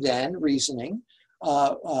 do we then, reasoning,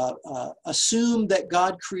 assume that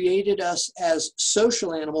God created us as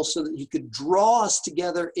social animals so that he could draw us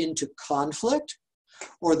together into conflict,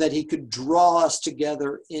 or that he could draw us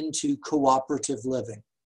together into cooperative living?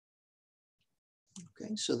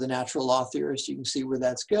 Okay, so the natural law theorist, you can see where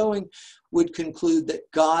that's going, would conclude that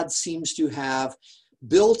God seems to have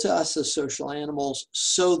built us as social animals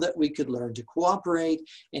so that we could learn to cooperate.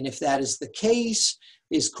 And if that is the case,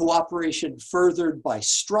 is cooperation furthered by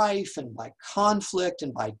strife and by conflict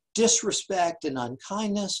and by disrespect and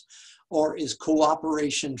unkindness? Or is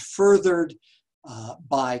cooperation furthered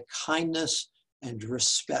by kindness and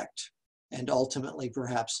respect, and ultimately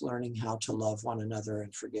perhaps learning how to love one another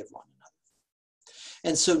and forgive one another?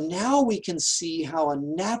 And so now we can see how a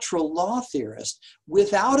natural law theorist,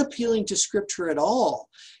 without appealing to Scripture at all,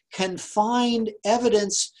 can find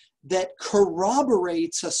evidence that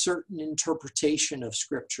corroborates a certain interpretation of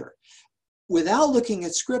Scripture. Without looking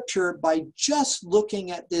at Scripture, by just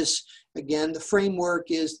looking at this, again, the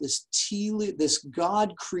framework is this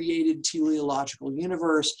God-created teleological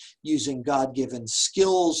universe using God-given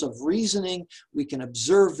skills of reasoning. We can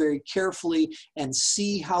observe very carefully and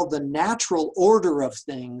see how the natural order of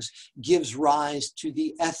things gives rise to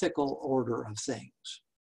the ethical order of things.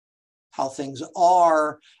 How things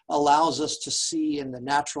are allows us to see in the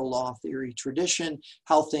natural law theory tradition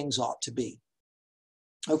how things ought to be.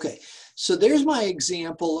 Okay, so there's my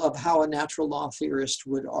example of how a natural law theorist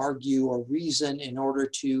would argue or reason in order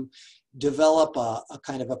to develop a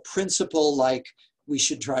kind of a principle like we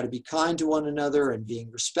should try to be kind to one another and being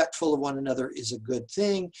respectful of one another is a good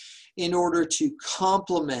thing in order to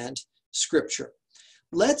complement Scripture.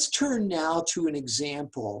 Let's turn now to an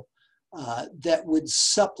example that would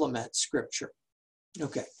supplement Scripture.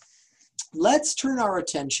 Okay. Let's turn our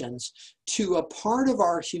attentions to a part of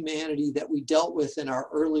our humanity that we dealt with in our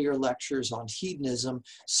earlier lectures on hedonism,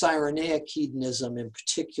 Cyrenaic hedonism in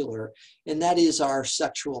particular, and that is our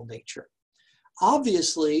sexual nature.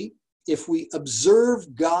 Obviously, if we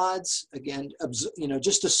observe God's, again,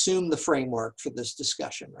 just assume the framework for this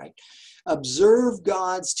discussion, right? Observe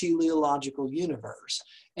God's teleological universe,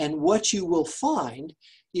 and what you will find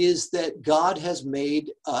is that God has made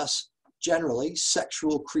us generally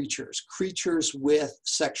sexual creatures with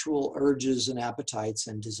sexual urges and appetites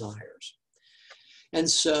and desires. And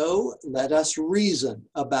so let us reason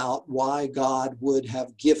about why God would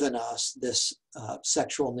have given us this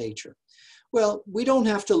sexual nature. Well, we don't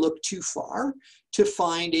have to look too far to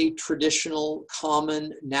find a traditional,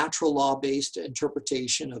 common, natural law-based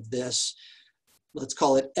interpretation of this, let's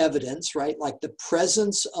call it evidence, right? Like the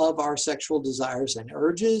presence of our sexual desires and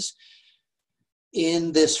urges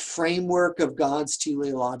in this framework of God's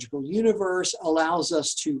teleological universe allows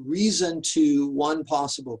us to reason to one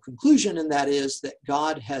possible conclusion, and that is that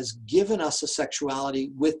God has given us a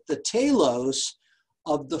sexuality with the telos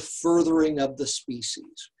of the furthering of the species.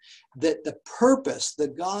 That the purpose, the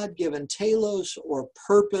God-given telos or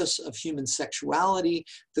purpose of human sexuality,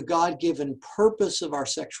 the God-given purpose of our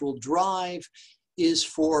sexual drive is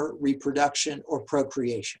for reproduction or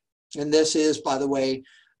procreation. And this is, by the way,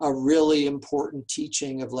 a really important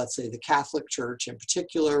teaching of, let's say, the Catholic Church in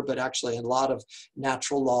particular, but actually a lot of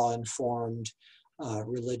natural law informed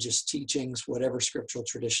religious teachings, whatever scriptural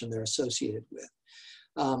tradition they're associated with.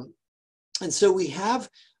 And so we have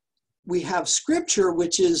Scripture,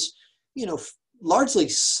 which is, largely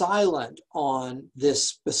silent on the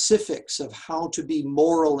specifics of how to be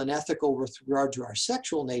moral and ethical with regard to our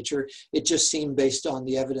sexual nature. It just seemed, based on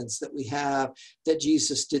the evidence that we have, that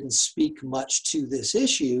Jesus didn't speak much to this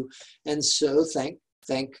issue. And so thank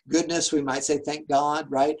goodness, we might say, thank God,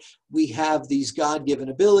 right? We have these God-given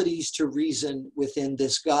abilities to reason within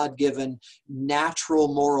this God-given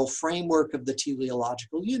natural moral framework of the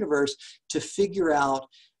teleological universe to figure out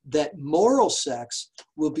that moral sex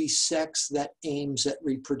will be sex that aims at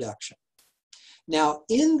reproduction. Now,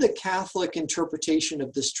 in the Catholic interpretation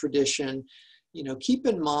of this tradition, keep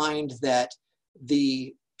in mind that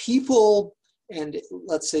the people and,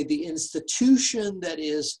 let's say, the institution that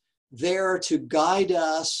is there to guide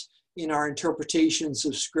us in our interpretations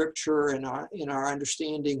of Scripture and in our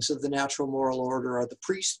understandings of the natural moral order are the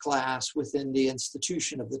priest class within the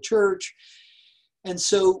institution of the Church. And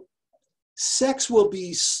so sex will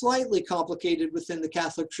be slightly complicated within the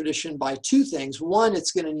Catholic tradition by two things. One,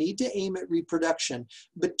 it's going to need to aim at reproduction,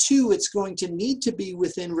 but two, it's going to need to be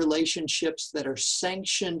within relationships that are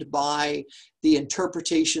sanctioned by the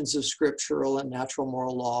interpretations of scriptural and natural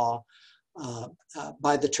moral law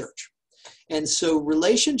by the Church. And so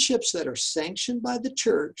relationships that are sanctioned by the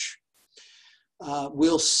Church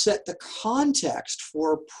will set the context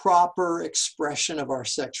for proper expression of our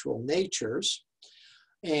sexual natures.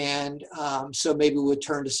 And so maybe we would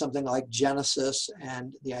turn to something like Genesis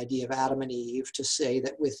and the idea of Adam and Eve to say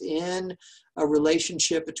that within a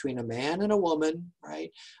relationship between a man and a woman,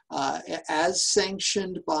 right, as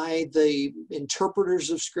sanctioned by the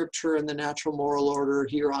interpreters of Scripture and the natural moral order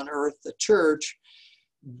here on earth, the Church,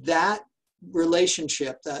 that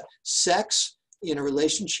relationship, that sex in a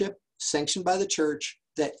relationship sanctioned by the church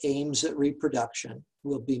that aims at reproduction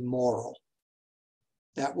will be moral.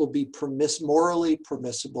 That will be morally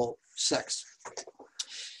permissible sex.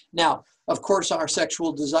 Now, of course, our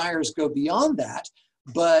sexual desires go beyond that,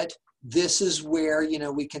 but this is where,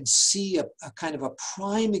 we can see a kind of a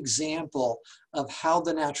prime example of how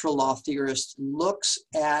the natural law theorist looks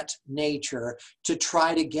at nature to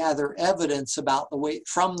try to gather evidence about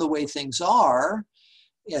from the way things are,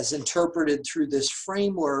 as interpreted through this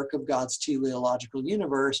framework of God's teleological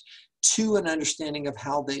universe, to an understanding of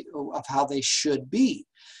how they should be.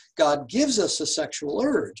 God gives us a sexual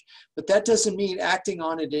urge, but that doesn't mean acting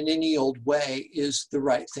on it in any old way is the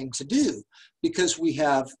right thing to do, because we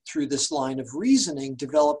have, through this line of reasoning,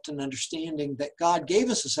 developed an understanding that God gave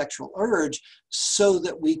us a sexual urge so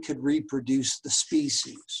that we could reproduce the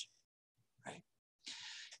species. Right?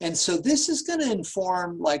 And so this is going to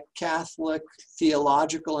inform like Catholic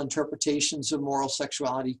theological interpretations of moral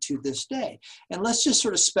sexuality to this day. And let's just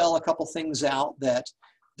sort of spell a couple things out that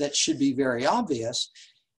should be very obvious.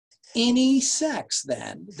 Any sex,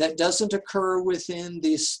 then, that doesn't occur within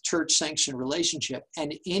this church-sanctioned relationship,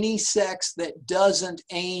 and any sex that doesn't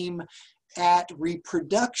aim at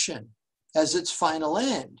reproduction as its final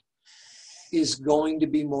end, is going to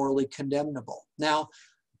be morally condemnable. Now,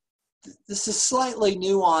 this is slightly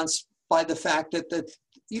nuanced by the fact that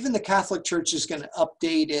even the Catholic Church is going to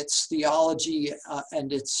update its theology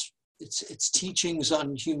and its teachings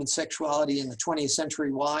on human sexuality in the 20th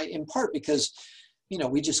century. Why? In part because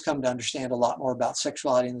we just come to understand a lot more about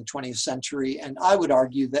sexuality in the 20th century. And I would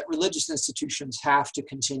argue that religious institutions have to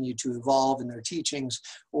continue to evolve in their teachings,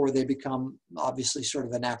 or they become obviously sort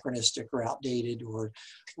of anachronistic or outdated or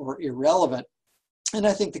irrelevant. And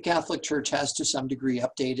I think the Catholic Church has to some degree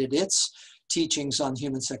updated its teachings on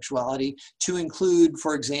human sexuality to include,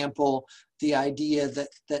 for example, the idea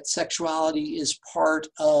that sexuality is part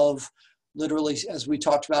of, literally, as we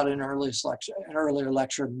talked about in an earlier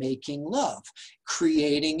lecture, making love,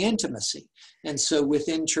 creating intimacy. And so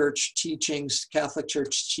within church teachings, Catholic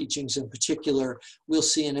Church teachings in particular, we'll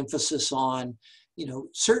see an emphasis on,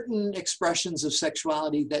 certain expressions of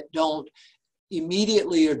sexuality that don't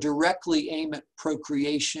immediately or directly aim at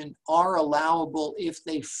procreation are allowable if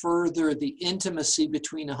they further the intimacy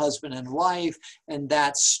between a husband and wife, and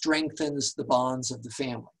that strengthens the bonds of the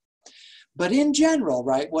family. But in general,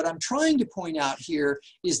 right, what I'm trying to point out here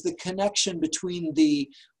is the connection between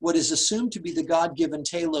what is assumed to be the God-given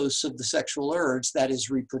telos of the sexual urge, that is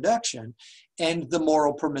reproduction, and the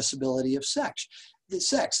moral permissibility of sex.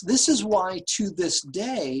 This is why to this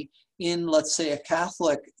day, in, let's say, a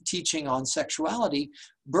Catholic teaching on sexuality,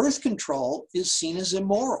 birth control is seen as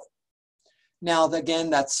immoral. Now,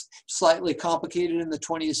 again, that's slightly complicated in the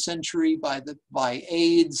 20th century by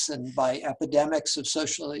AIDS and by epidemics of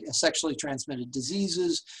sexually transmitted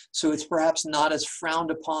diseases. So it's perhaps not as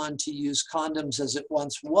frowned upon to use condoms as it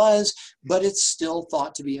once was, but it's still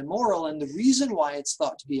thought to be immoral. And the reason why it's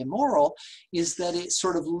thought to be immoral is that it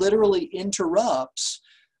sort of literally interrupts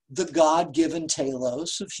the God-given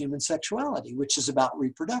telos of human sexuality, which is about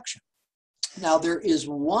reproduction. Now, there is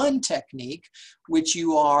one technique which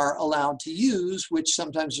you are allowed to use, which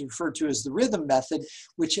sometimes is referred to as the rhythm method,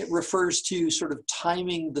 which it refers to sort of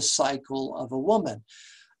timing the cycle of a woman.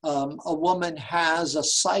 A woman has a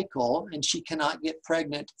cycle and she cannot get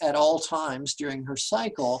pregnant at all times during her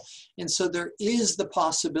cycle. And so there is the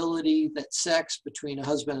possibility that sex between a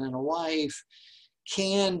husband and a wife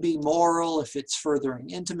can be moral if it's furthering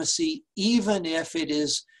intimacy, even if it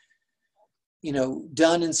is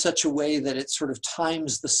done in such a way that it sort of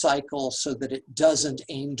times the cycle so that it doesn't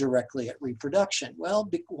aim directly at reproduction. Well,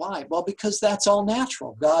 why? Well, because that's all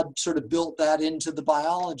natural. God sort of built that into the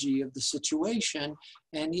biology of the situation,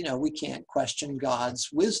 and we can't question God's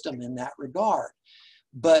wisdom in that regard.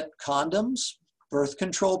 But condoms, birth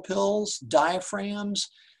control pills, diaphragms,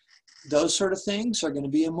 those sort of things are going to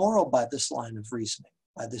be immoral by this line of reasoning,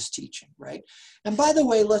 by this teaching, right? And by the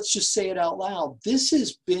way, let's just say it out loud. This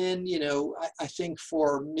has been, I think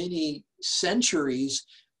for many centuries,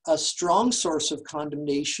 a strong source of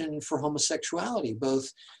condemnation for homosexuality, both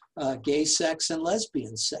gay sex and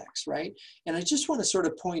lesbian sex, right? And I just want to sort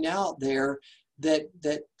of point out there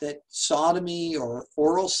that sodomy or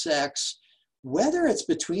oral sex, whether it's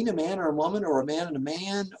between a man or a woman, or a man and a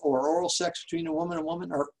man, or oral sex between a woman and a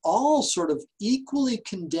woman, are all sort of equally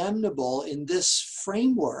condemnable in this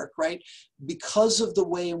framework, right? Because of the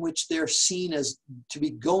way in which they're seen as to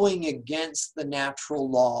be going against the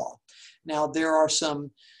natural law. Now, there are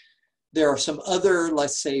some other,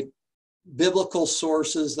 let's say, biblical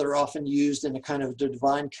sources that are often used in a kind of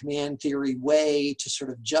divine command theory way to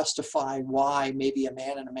sort of justify why maybe a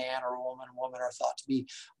man and a man or a woman and a woman are thought to be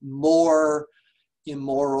more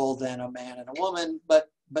immoral than a man and a woman. But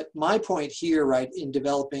my point here, right, in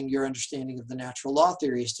developing your understanding of the natural law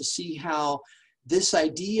theory is to see how this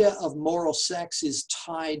idea of moral sex is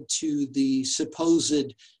tied to the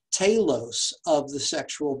supposed telos of the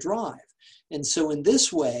sexual drive. And so in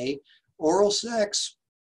this way, oral sex,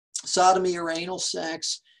 sodomy or anal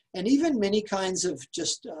sex, and even many kinds of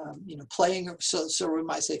just, playing, so we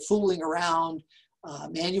might say fooling around,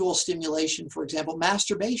 manual stimulation, for example,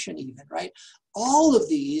 masturbation even, right? All of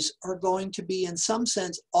these are going to be, in some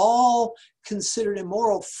sense, all considered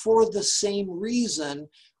immoral for the same reason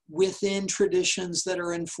within traditions that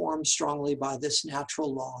are informed strongly by this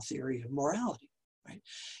natural law theory of morality, right?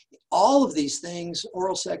 All of these things,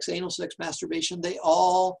 oral sex, anal sex, masturbation, they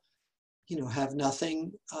all, have nothing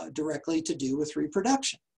directly to do with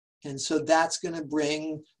reproduction. And so that's going to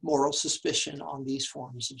bring moral suspicion on these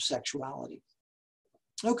forms of sexuality.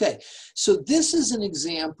 Okay, so this is an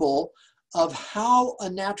example of how a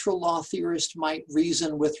natural law theorist might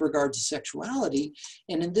reason with regard to sexuality,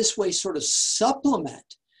 and in this way sort of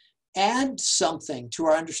supplement, add something to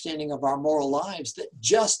our understanding of our moral lives that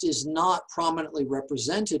just is not prominently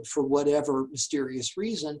represented for whatever mysterious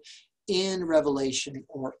reason in Revelation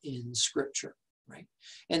or in Scripture, right?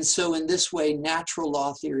 And so in this way, natural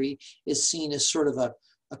law theory is seen as sort of a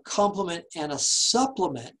complement and a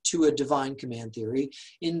supplement to a divine command theory.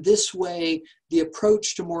 In this way, the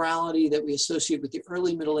approach to morality that we associate with the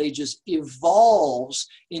early Middle Ages evolves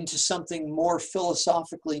into something more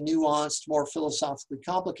philosophically nuanced, more philosophically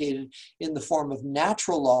complicated in the form of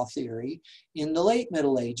natural law theory in the late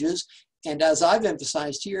Middle Ages. And as I've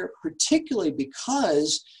emphasized here, particularly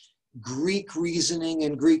because Greek reasoning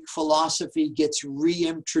and Greek philosophy gets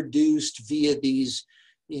reintroduced via these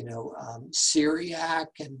Syriac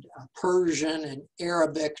and Persian and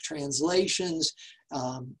Arabic translations,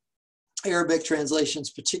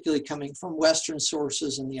 particularly coming from Western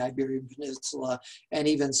sources in the Iberian Peninsula, and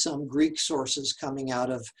even some Greek sources coming out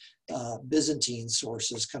of Byzantine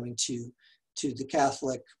sources coming to the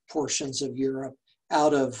Catholic portions of Europe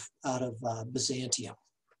out of Byzantium.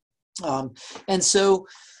 And so,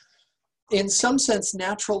 in some sense,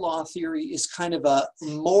 natural law theory is kind of a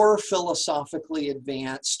more philosophically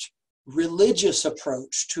advanced religious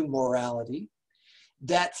approach to morality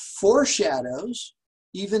that foreshadows,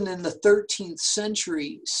 even in the 13th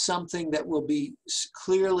century, something that will be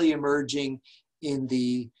clearly emerging in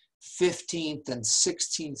the 15th and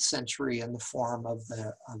 16th century in the form of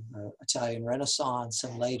the Italian Renaissance,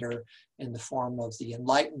 and later in the form of the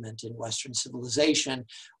Enlightenment in Western civilization,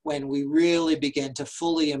 when we really begin to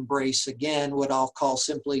fully embrace again what I'll call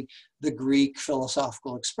simply the Greek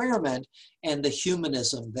philosophical experiment and the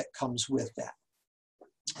humanism that comes with that.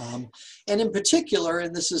 And in particular,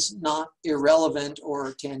 and this is not irrelevant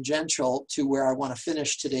or tangential to where I want to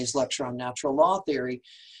finish today's lecture on natural law theory,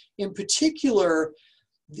 in particular,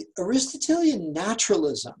 the Aristotelian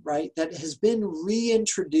naturalism, right, that has been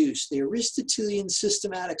reintroduced, the Aristotelian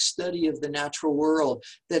systematic study of the natural world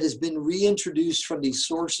that has been reintroduced from these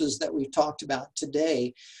sources that we've talked about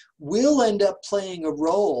today, will end up playing a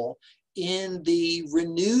role in the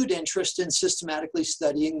renewed interest in systematically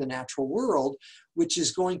studying the natural world, which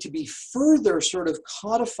is going to be further sort of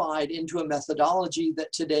codified into a methodology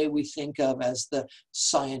that today we think of as the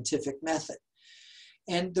scientific method.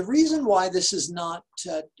 And the reason why this is not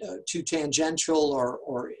too tangential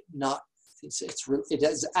or not, it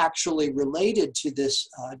is actually related to this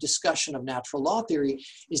discussion of natural law theory,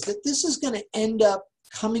 is that this is going to end up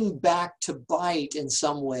coming back to bite in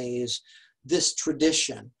some ways this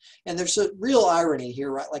tradition. And there's a real irony here,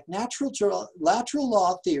 right? Like natural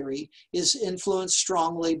law theory is influenced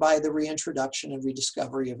strongly by the reintroduction and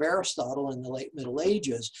rediscovery of Aristotle in the late Middle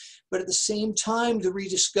Ages. But at the same time, the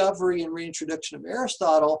rediscovery and reintroduction of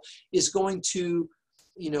Aristotle is going to,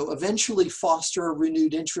 eventually foster a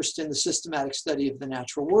renewed interest in the systematic study of the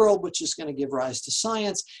natural world, which is going to give rise to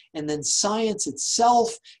science. And then science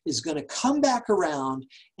itself is going to come back around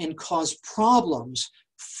and cause problems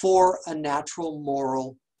for a natural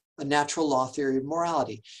law theory of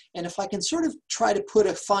morality. And if I can sort of try to put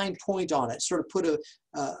a fine point on it, sort of put a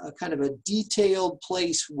kind of a detailed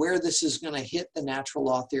place where this is going to hit the natural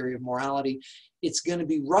law theory of morality, it's going to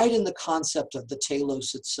be right in the concept of the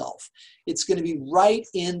telos itself. It's going to be right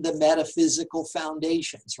in the metaphysical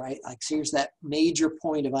foundations, right? Like here's that major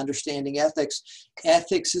point of understanding ethics.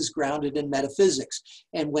 Ethics is grounded in metaphysics.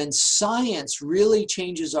 And when science really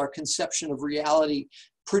changes our conception of reality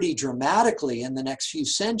pretty dramatically in the next few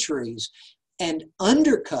centuries and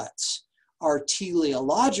undercuts our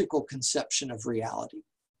teleological conception of reality,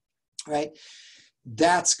 right?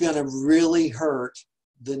 That's going to really hurt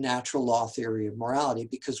the natural law theory of morality,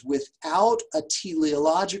 because without a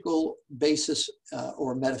teleological basis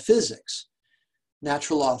or metaphysics,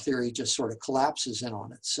 natural law theory just sort of collapses in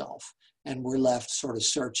on itself, and we're left sort of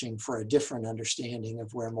searching for a different understanding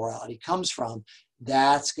of where morality comes from.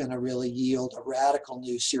 That's going to really yield a radical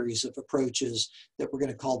new series of approaches that we're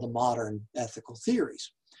going to call the modern ethical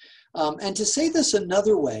theories. And to say this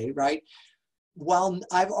another way, right, while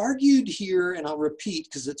I've argued here, and I'll repeat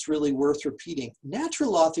because it's really worth repeating,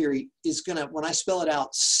 natural law theory is going to, when I spell it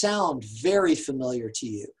out, sound very familiar to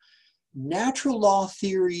you. Natural law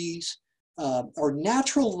theories or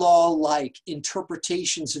natural law-like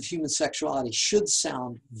interpretations of human sexuality should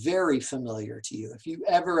sound very familiar to you. If you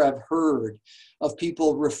ever have heard of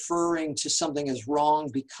people referring to something as wrong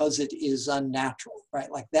because it is unnatural, right?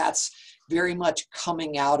 Like that's very much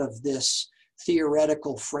coming out of this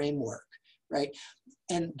theoretical framework, right?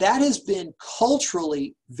 And that has been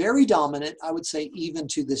culturally very dominant, I would say, even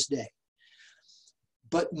to this day.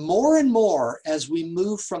 But more and more, as we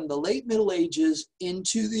move from the late Middle Ages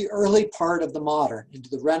into the early part of the modern, into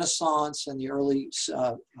the Renaissance and the early,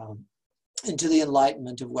 into the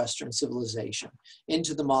Enlightenment of Western civilization,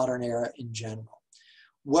 into the modern era in general,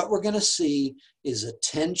 what we're going to see is a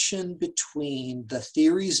tension between the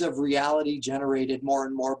theories of reality generated more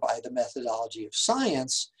and more by the methodology of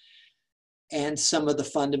science and some of the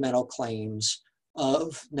fundamental claims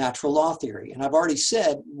of natural law theory. And I've already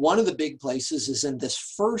said one of the big places is in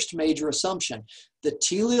this first major assumption: the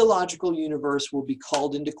teleological universe will be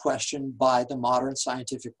called into question by the modern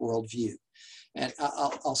scientific worldview. And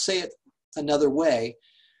I'll say it another way.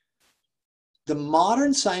 The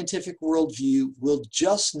modern scientific worldview will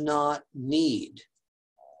just not need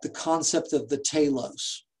the concept of the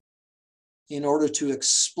telos in order to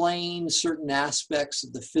explain certain aspects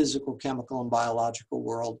of the physical, chemical, and biological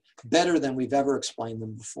world better than we've ever explained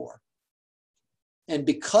them before. And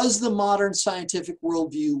because the modern scientific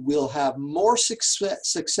worldview will have more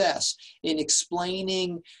success in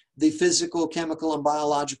explaining the physical, chemical, and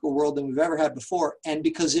biological world than we've ever had before, and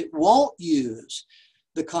because it won't use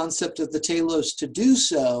the concept of the telos to do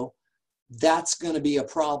so, that's going to be a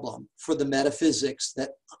problem for the metaphysics that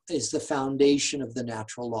is the foundation of the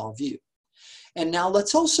natural law view. And now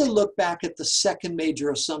let's also look back at the second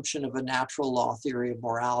major assumption of a natural law theory of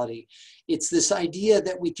morality. It's this idea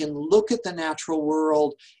that we can look at the natural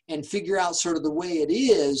world and figure out sort of the way it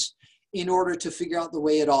is in order to figure out the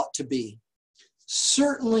way it ought to be.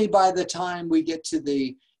 Certainly by the time we get to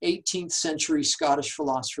the 18th century Scottish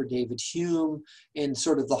philosopher David Hume, in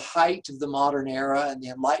sort of the height of the modern era and the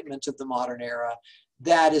enlightenment of the modern era,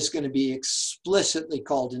 that is going to be explicitly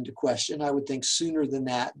called into question. I would think sooner than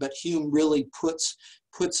that, but Hume really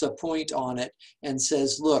puts a point on it and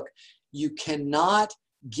says, look, you cannot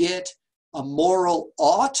get a moral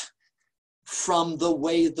ought from the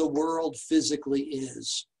way the world physically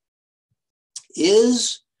is.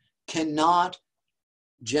 Is cannot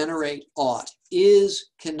generate ought. Is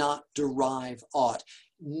cannot derive ought.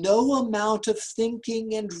 No amount of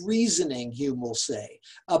thinking and reasoning, Hume will say,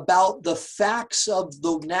 about the facts of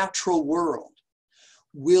the natural world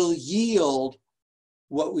will yield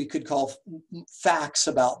what we could call facts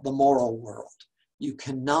about the moral world. You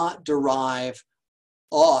cannot derive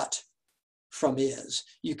ought from is.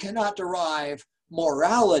 You cannot derive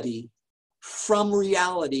morality from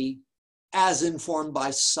reality as informed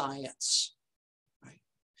by science.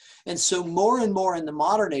 And so more and more in the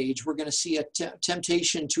modern age, we're going to see a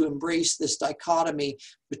temptation to embrace this dichotomy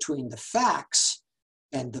between the facts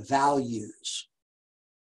and the values.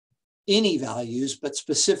 Any values, but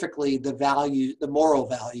specifically the moral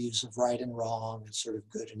values of right and wrong and sort of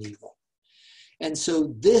good and evil. And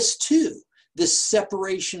so this too, this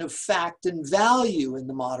separation of fact and value in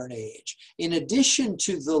the modern age, in addition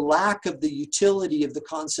to the lack of the utility of the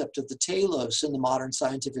concept of the telos in the modern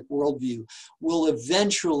scientific worldview, will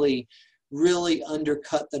eventually really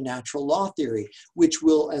undercut the natural law theory, which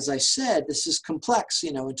will, as I said, this is complex,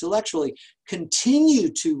 intellectually, continue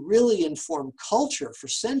to really inform culture for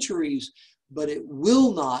centuries, but it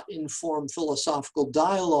will not inform philosophical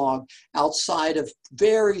dialogue outside of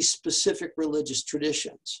very specific religious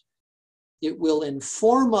traditions. It will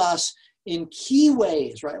inform us in key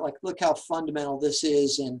ways, right? Like, look how fundamental this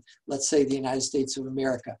is in, let's say, the United States of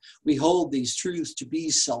America. We hold these truths to be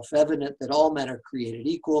self-evident, that all men are created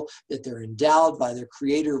equal, that they're endowed by their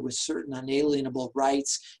creator with certain unalienable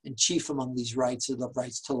rights, and chief among these rights are the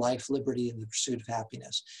rights to life, liberty, and the pursuit of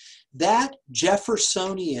happiness. That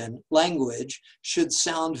Jeffersonian language should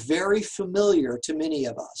sound very familiar to many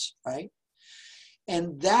of us, right?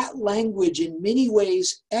 And that language in many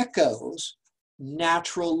ways echoes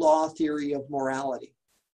natural law theory of morality.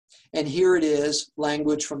 And here it is,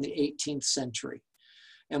 language from the 18th century.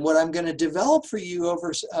 And what I'm going to develop for you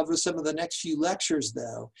over some of the next few lectures,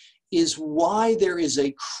 though, is why there is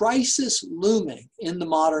a crisis looming in the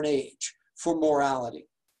modern age for morality.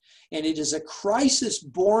 And it is a crisis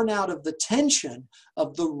born out of the tension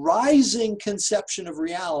of the rising conception of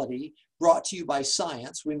reality brought to you by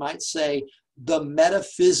science. We might say the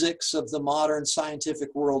metaphysics of the modern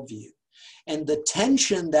scientific worldview. And the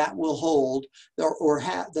tension that will hold,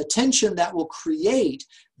 the tension that will create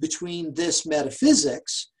between this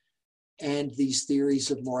metaphysics and these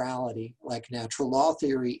theories of morality, like natural law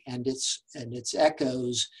theory and its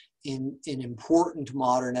echoes in important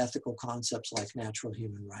modern ethical concepts like natural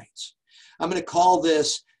human rights. I'm going to call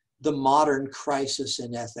this the modern crisis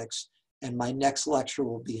in ethics, and my next lecture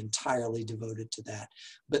will be entirely devoted to that.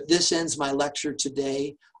 But this ends my lecture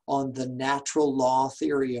today on the natural law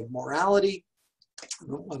theory of morality.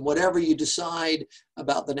 And whatever you decide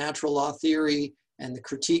about the natural law theory and the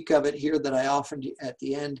critique of it here that I offered at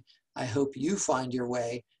the end, I hope you find your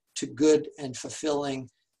way to good and fulfilling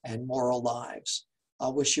and moral lives.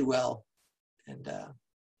 I'll wish you well, and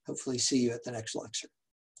hopefully see you at the next lecture.